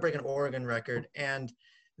she's going to break an Oregon record. And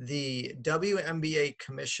the WNBA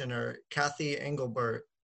commissioner, Kathy Engelbert,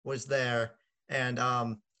 was there. And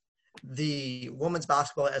the women's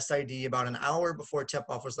basketball SID, about an hour before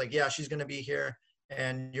tip-off, was like, yeah, she's going to be here,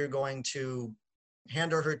 and you're going to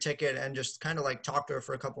hand her ticket and just kind of like talk to her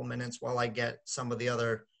for a couple minutes while I get some of the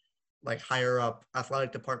other like higher up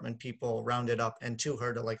athletic department people rounded up and to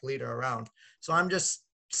her to like lead her around. So I'm just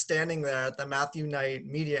standing there at the Matthew Knight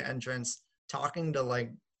media entrance talking to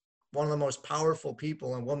like one of the most powerful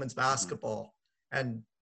people in women's basketball. And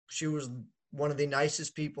she was one of the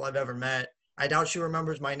nicest people I've ever met. I doubt she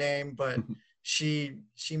remembers my name, but she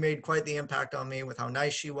made quite the impact on me with how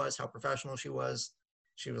nice she was, how professional she was.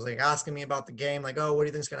 She was like asking me about the game, like, oh, what do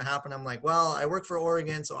you think is going to happen? I'm like, well, I work for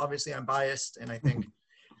Oregon, so obviously I'm biased, and I think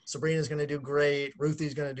Sabrina's going to do great.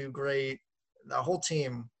 Ruthie's going to do great. The whole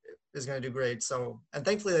team is going to do great. So, and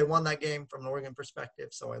thankfully they won that game from an Oregon perspective,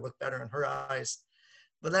 so I look better in her eyes.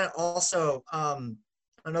 But then also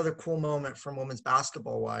another cool moment from women's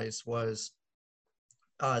basketball wise was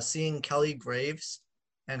seeing Kelly Graves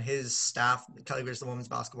and his staff. Kelly Graves, the women's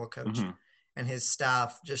basketball coach, and his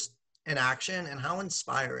staff just in action, and how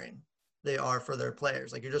inspiring they are for their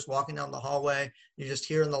players. Like, you're just walking down the hallway, you just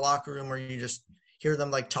hear in the locker room, or you just hear them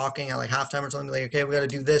like talking at like halftime or something, like, okay, we got to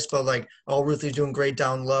do this, but like, oh, Ruthie's doing great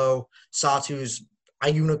down low. Satu's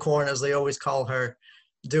a unicorn, as they always call her,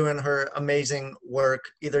 doing her amazing work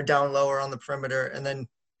either down low or on the perimeter. And then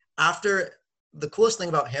after, the coolest thing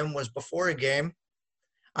about him was before a game,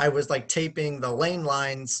 I was like taping the lane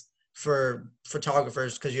lines for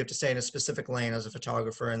photographers, because you have to stay in a specific lane as a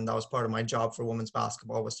photographer, and that was part of my job for women's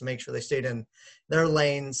basketball, was to make sure they stayed in their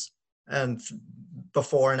lanes and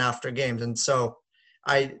before and after games. And so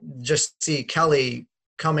I just see Kelly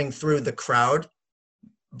coming through the crowd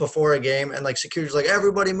before a game, and like security's like,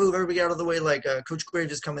 everybody move, everybody get out of the way, like Coach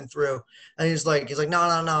Graves is coming through. And he's like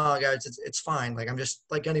no guys, it's fine, like I'm just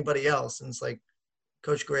like anybody else. And it's like,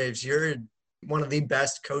 Coach Graves, you're one of the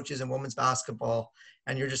best coaches in women's basketball,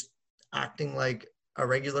 and you're just acting like a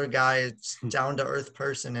regular guy, down to earth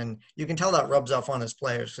person. And you can tell that rubs off on his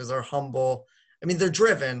players, because they're humble. I mean, they're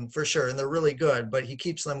driven for sure, and they're really good, but he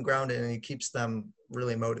keeps them grounded and he keeps them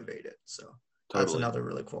really motivated. So That's another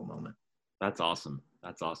really cool moment. That's awesome.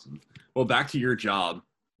 That's awesome. Well, back to your job.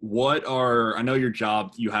 I know your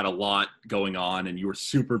job, you had a lot going on and you were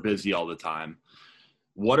super busy all the time.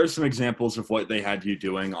 What are some examples of what they had you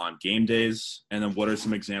doing on game days? And then what are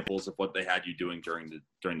some examples of what they had you doing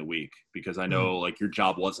during the week? Because I know like your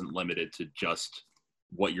job wasn't limited to just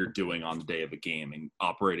what you're doing on the day of a game and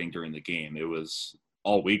operating during the game. It was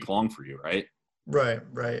all week long for you, right?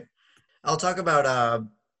 Right. I'll talk about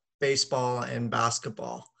baseball and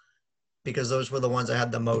basketball, because those were the ones I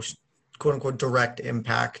had the most quote unquote direct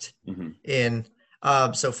impact in.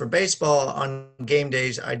 So for baseball, on game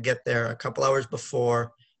days, I'd get there a couple hours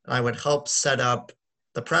before, and I would help set up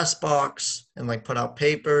the press box and like put out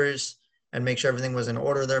papers and make sure everything was in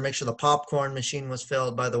order there, make sure the popcorn machine was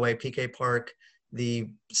filled. By the way, PK Park, the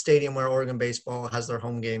stadium where Oregon baseball has their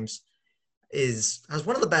home games, has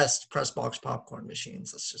one of the best press box popcorn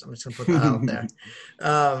machines. I'm just gonna put that out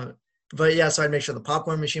there. But yeah, so I'd make sure the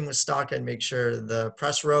popcorn machine was stocked. I'd make sure the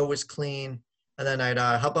press row was clean. And then I'd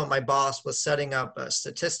help out my boss with setting up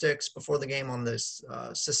statistics before the game on this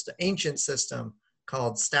ancient system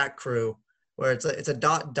called StatCrew, where it's a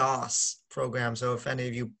 .DOS program. So if any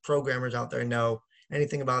of you programmers out there know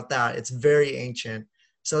anything about that, it's very ancient.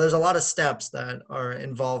 So there's a lot of steps that are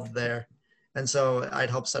involved there. And so I'd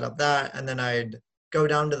help set up that. And then I'd go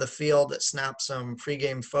down to the field, snap some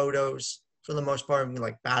pregame photos, for the most part,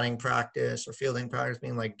 like batting practice or fielding practice,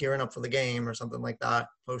 being like gearing up for the game or something like that,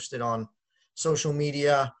 posted on social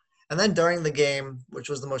media. And then during the game, which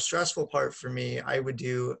was the most stressful part for me, I would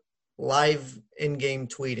do live in-game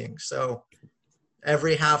tweeting. So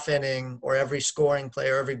every half inning or every scoring play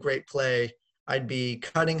or every great play, I'd be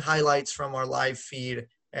cutting highlights from our live feed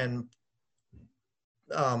and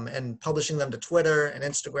publishing them to Twitter and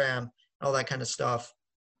Instagram, all that kind of stuff.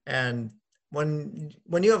 And when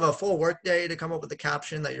you have a full work day to come up with a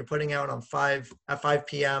caption that you're putting out at 5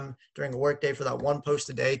 p.m. during a work day for that one post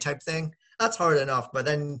a day type thing, that's hard enough. But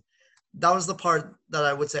then that was the part that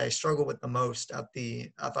I would say I struggled with the most at the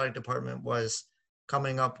athletic department, was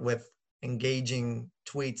coming up with engaging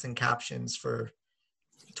tweets and captions for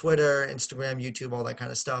Twitter, Instagram, YouTube, all that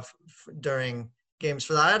kind of stuff during games.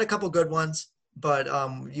 For that, I had a couple good ones, but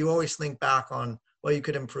you always think back on what you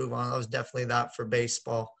could improve on. That was definitely that for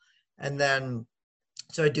baseball. And then,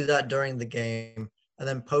 so I do that during the game. And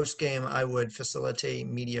then post game, I would facilitate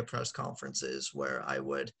media press conferences where I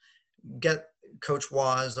would get Coach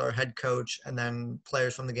Waz, our head coach, and then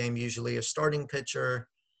players from the game, usually a starting pitcher,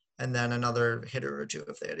 and then another hitter or two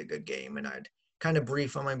if they had a good game. And I'd kind of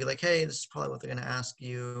brief them and be like, hey, this is probably what they're going to ask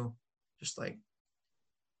you. Just like,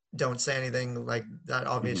 don't say anything like that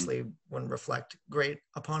obviously wouldn't reflect great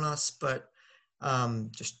upon us, but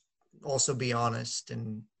just also be honest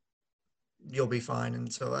and you'll be fine.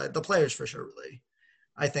 And so the players for sure really,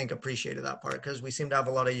 I think, appreciated that part, because we seem to have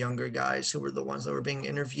a lot of younger guys who were the ones that were being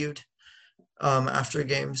interviewed after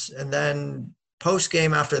games. And then post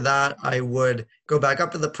game after that, I would go back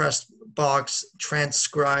up to the press box,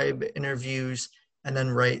 transcribe interviews, and then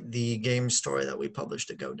write the game story that we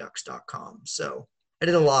published at GoDucks.com. So I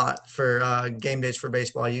did a lot for game days for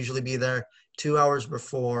baseball. I usually be there 2 hours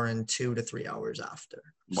before and 2 to 3 hours after.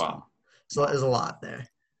 Wow. So there's a lot there.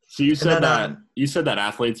 So you said then, that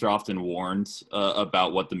athletes are often warned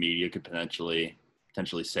about what the media could potentially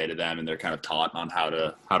say to them, and they're kind of taught on how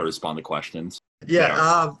to respond to questions.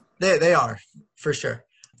 Yeah, they are for sure.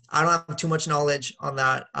 I don't have too much knowledge on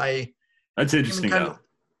that. That's interesting, though.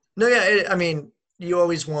 No, yeah. You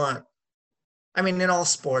always want. In all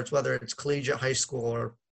sports, whether it's collegiate, high school,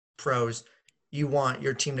 or pros, you want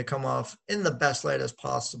your team to come off in the best light as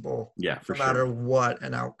possible. Yeah, for no matter what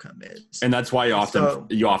an outcome is. And that's why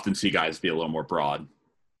you often see guys be a little more broad.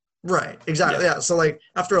 Right. Exactly. Yeah. So like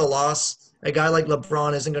after a loss, a guy like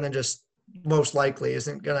LeBron isn't going to just most likely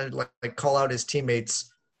isn't going to like call out his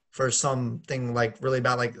teammates for something like really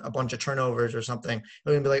bad, like a bunch of turnovers or something.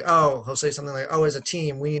 He'll be like, he'll say something like, as a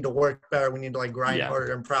team, we need to work better. We need to like grind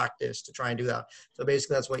harder in practice to try and do that. So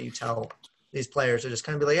basically that's what you tell these players to just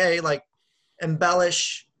kind of be like, hey, like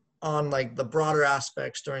embellish on like the broader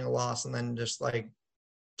aspects during a loss, and then just like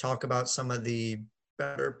talk about some of the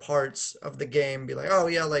better parts of the game. Be like,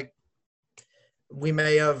 like we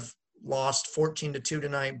may have lost 14-2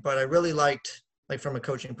 tonight, but I really liked, like from a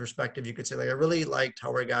coaching perspective, you could say like I really liked how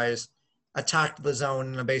our guys attacked the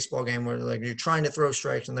zone in a baseball game where like you're trying to throw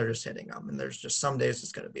strikes and they're just hitting them. And there's just some days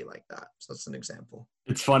it's going to be like that. So that's an example.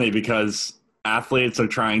 It's funny because athletes are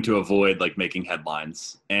trying to avoid like making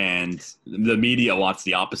headlines, and the media wants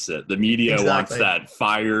the opposite. The media wants that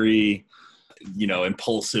fiery,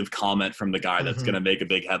 impulsive comment from the guy that's going to make a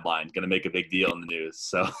big headline, going to make a big deal in the news.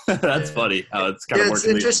 So that's funny how it's kind of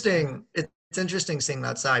working. It's interesting. It's interesting seeing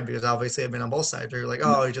that side, because obviously I've been on both sides where you're like,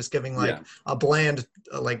 you're just giving like a bland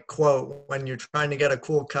like quote when you're trying to get a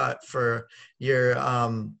cool cut for your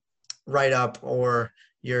write up or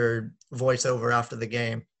your voiceover after the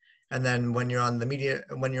game. And then when you're on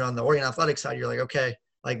the Oregon Athletics side, you're like, okay,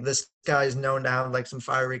 like this guy's known to have like some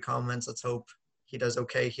fiery comments. Let's hope he does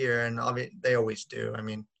okay here. And they always do.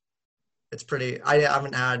 It's pretty, I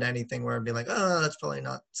haven't had anything where I'd be like, that's probably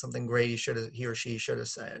not something great he or she should have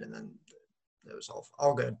said. And then it was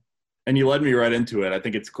all good. And you led me right into it. I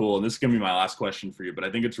think it's cool. And this is going to be my last question for you, but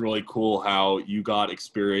I think it's really cool how you got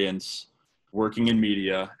experience working in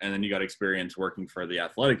media, and then you got experience working for the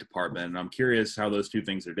athletic department. And I'm curious how those two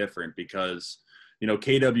things are different, because,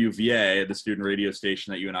 KWVA, the student radio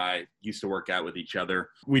station that you and I used to work at with each other,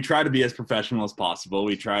 we try to be as professional as possible.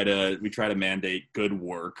 We try to mandate good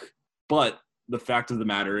work, but the fact of the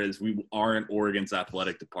matter is we aren't Oregon's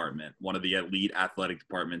athletic department, one of the elite athletic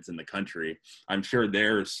departments in the country. I'm sure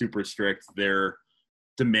they're super strict. They're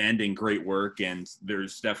demanding great work, and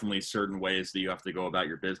there's definitely certain ways that you have to go about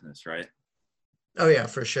your business, right? Oh yeah,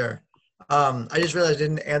 for sure. I just realized I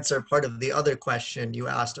didn't answer part of the other question you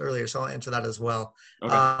asked earlier, so I'll answer that as well.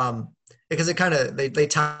 Okay. Because it kind of, they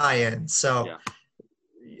tie in. So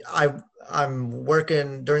I'm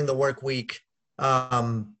working during the work week,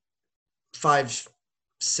 5,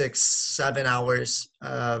 6, 7 hours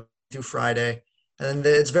through Friday. And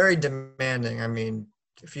it's very demanding. I've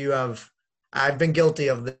been guilty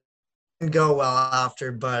of this. Didn't go well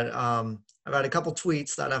after, but I've had a couple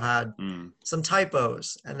tweets that have had some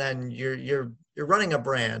typos, and then you're running a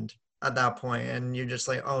brand at that point, and you're just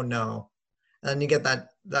like, oh no. And then you get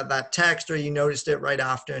that text, or you noticed it right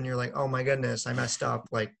after, and you're like, oh my goodness, I messed up.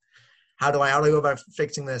 Like, how do I go about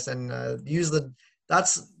fixing this? And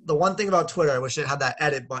that's the one thing about Twitter. I wish it had that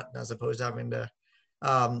edit button as opposed to having to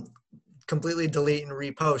completely delete and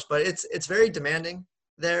repost. But it's very demanding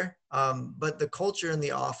there. But the culture in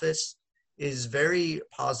the office is very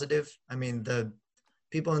positive. The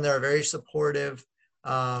people in there are very supportive.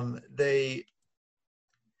 They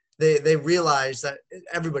realize that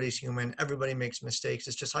everybody's human. Everybody makes mistakes.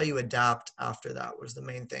 It's just how you adapt after that was the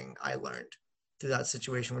main thing I learned through that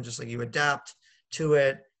situation. Was just like you adapt to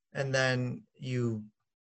it, and then you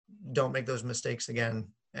don't make those mistakes again.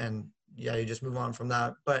 And you just move on from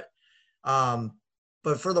that. But for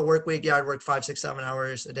the work week, I'd work 5, 6, 7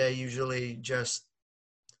 hours a day, usually just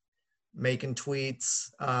making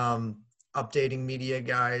tweets, updating media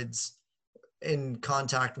guides, in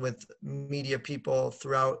contact with media people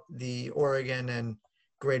throughout the Oregon and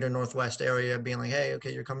greater Northwest area, being like, hey,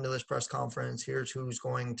 okay, you're coming to this press conference. Here's who's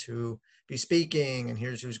going to be speaking, and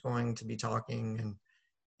here's who's going to be talking, and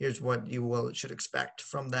here's what you should expect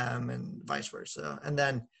from them, and vice versa. And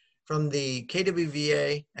then from the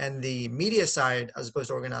KWVA and the media side, as opposed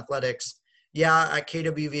to Oregon Athletics, at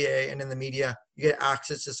KWVA and in the media, you get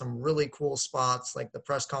access to some really cool spots like the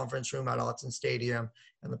press conference room at Autzen Stadium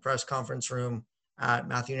and the press conference room at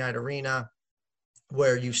Matthew Knight Arena,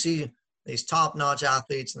 where you see these top-notch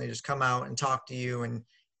athletes, and they just come out and talk to you, and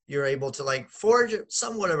you're able to like forge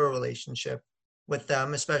somewhat of a relationship with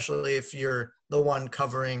them, especially if you're the one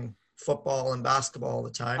covering football and basketball all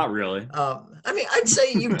the time. Not really. I mean, I'd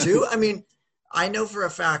say you do. I mean, I know for a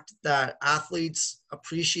fact that athletes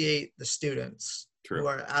appreciate the students True. who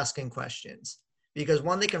are asking questions, because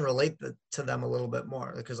one, they can relate to them a little bit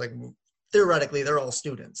more, because like theoretically they're all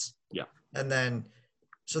students. Yeah. And then,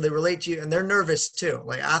 so they relate to you, and they're nervous too.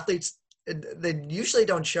 Like athletes, they usually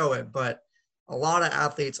don't show it, but a lot of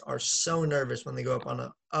athletes are so nervous when they go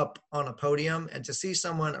up on a podium, and to see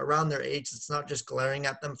someone around their age that's not just glaring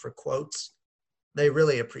at them for quotes, they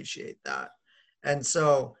really appreciate that. And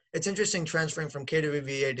so it's interesting transferring from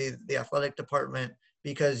KWVA to the athletic department,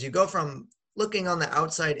 because you go from looking on the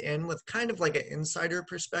outside in with kind of like an insider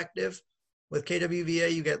perspective. With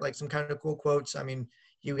KWVA, you get like some kind of cool quotes. I mean,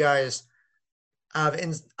 you guys have,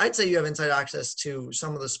 I'd say you have inside access to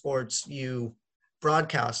some of the sports you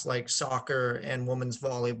broadcast, like soccer and women's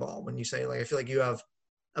volleyball. When you say, like, I feel like you have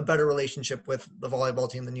a better relationship with the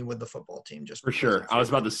volleyball team than you would the football team. Just for sure. I was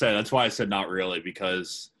about to say, that's why I said not really,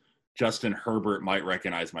 because Justin Herbert might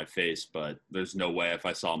recognize my face, but there's no way if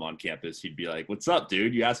I saw him on campus, he'd be like, "What's up,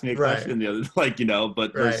 dude? You asked me a question." The other, like, you know,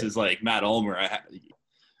 but versus like Matt Ulmer,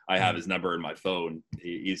 I have his number in my phone.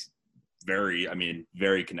 He's very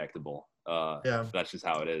connectable. That's just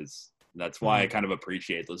how it is. That's why I kind of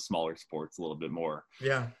appreciate those smaller sports a little bit more.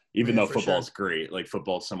 Yeah. Even though football's great, like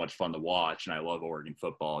football's so much fun to watch, and I love Oregon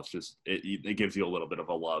football. It's just it gives you a little bit of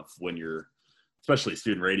a love when you're, especially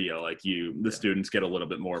student radio, like the students get a little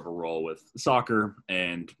bit more of a role with soccer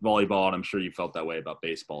and volleyball, and I'm sure you felt that way about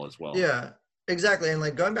baseball as well. Yeah, exactly. And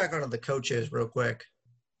like going back onto the coaches real quick,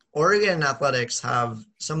 Oregon athletics have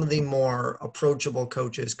some of the more approachable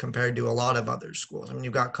coaches compared to a lot of other schools. I mean,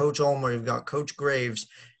 you've got Coach Ulmer, you've got Coach Graves,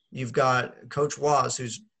 you've got Coach Waz,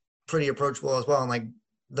 who's pretty approachable as well. And like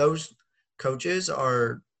those coaches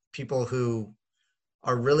are people who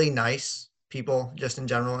are really nice people just in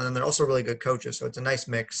general, and then they're also really good coaches, so it's a nice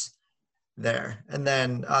mix there. And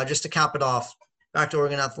then just to cap it off, back to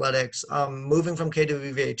Oregon athletics, moving from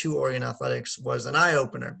KWVA to Oregon athletics was an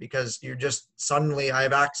eye-opener, because you're just suddenly, I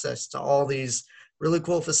have access to all these really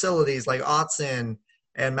cool facilities like Autzen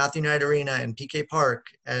and Matthew Knight Arena and PK Park,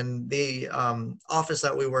 and the office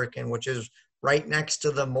that we work in, which is right next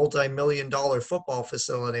to the multi-million-dollar football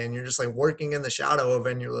facility, and you're just like working in the shadow of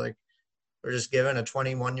it, and you're like, we're just giving a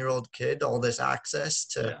 21-year-old kid all this access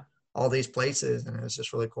to all these places, and it's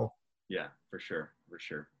just really cool. Yeah, for sure.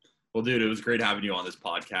 Well, dude, it was great having you on this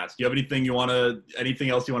podcast. Do you have anything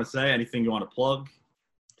else you want to say? Anything you want to plug?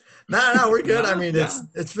 No, we're good. I mean,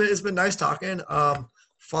 it's been nice talking.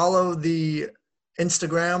 Follow the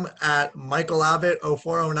Instagram at Michael Abbott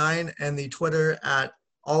 0409 and the Twitter at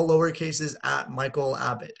all lowercases at Michael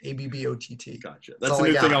Abbott, Abbott. Gotcha. That's a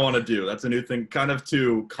new thing I want to do. That's a new thing, kind of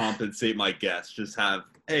to compensate my guests. Just have,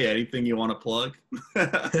 hey, anything you want to plug?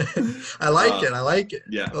 I like it.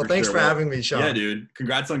 Yeah. Well, thanks for having me, Sean. Yeah, dude.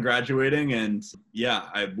 Congrats on graduating. And yeah,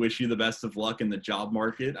 I wish you the best of luck in the job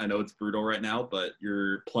market. I know it's brutal right now, but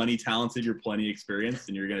you're plenty talented, you're plenty experienced,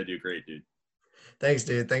 and you're going to do great, dude. Thanks,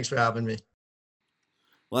 dude. Thanks for having me.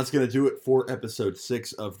 Well, that's going to do it for episode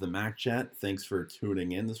 6 of the Mac Chat. Thanks for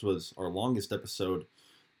tuning in. This was our longest episode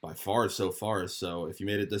by far so far. So if you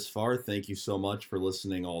made it this far, thank you so much for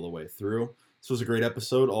listening all the way through. This was a great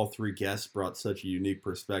episode. All 3 guests brought such a unique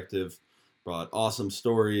perspective, brought awesome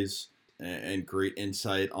stories, and great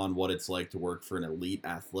insight on what it's like to work for an elite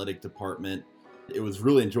athletic department. It was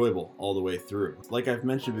really enjoyable all the way through. Like I've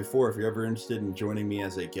mentioned before, if you're ever interested in joining me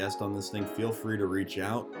as a guest on this thing, feel free to reach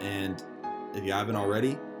out. And if you haven't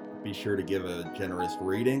already, be sure to give a generous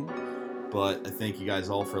rating. But I thank you guys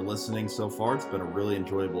all for listening so far. It's been a really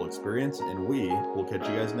enjoyable experience, and we will catch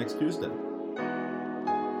you guys next Tuesday.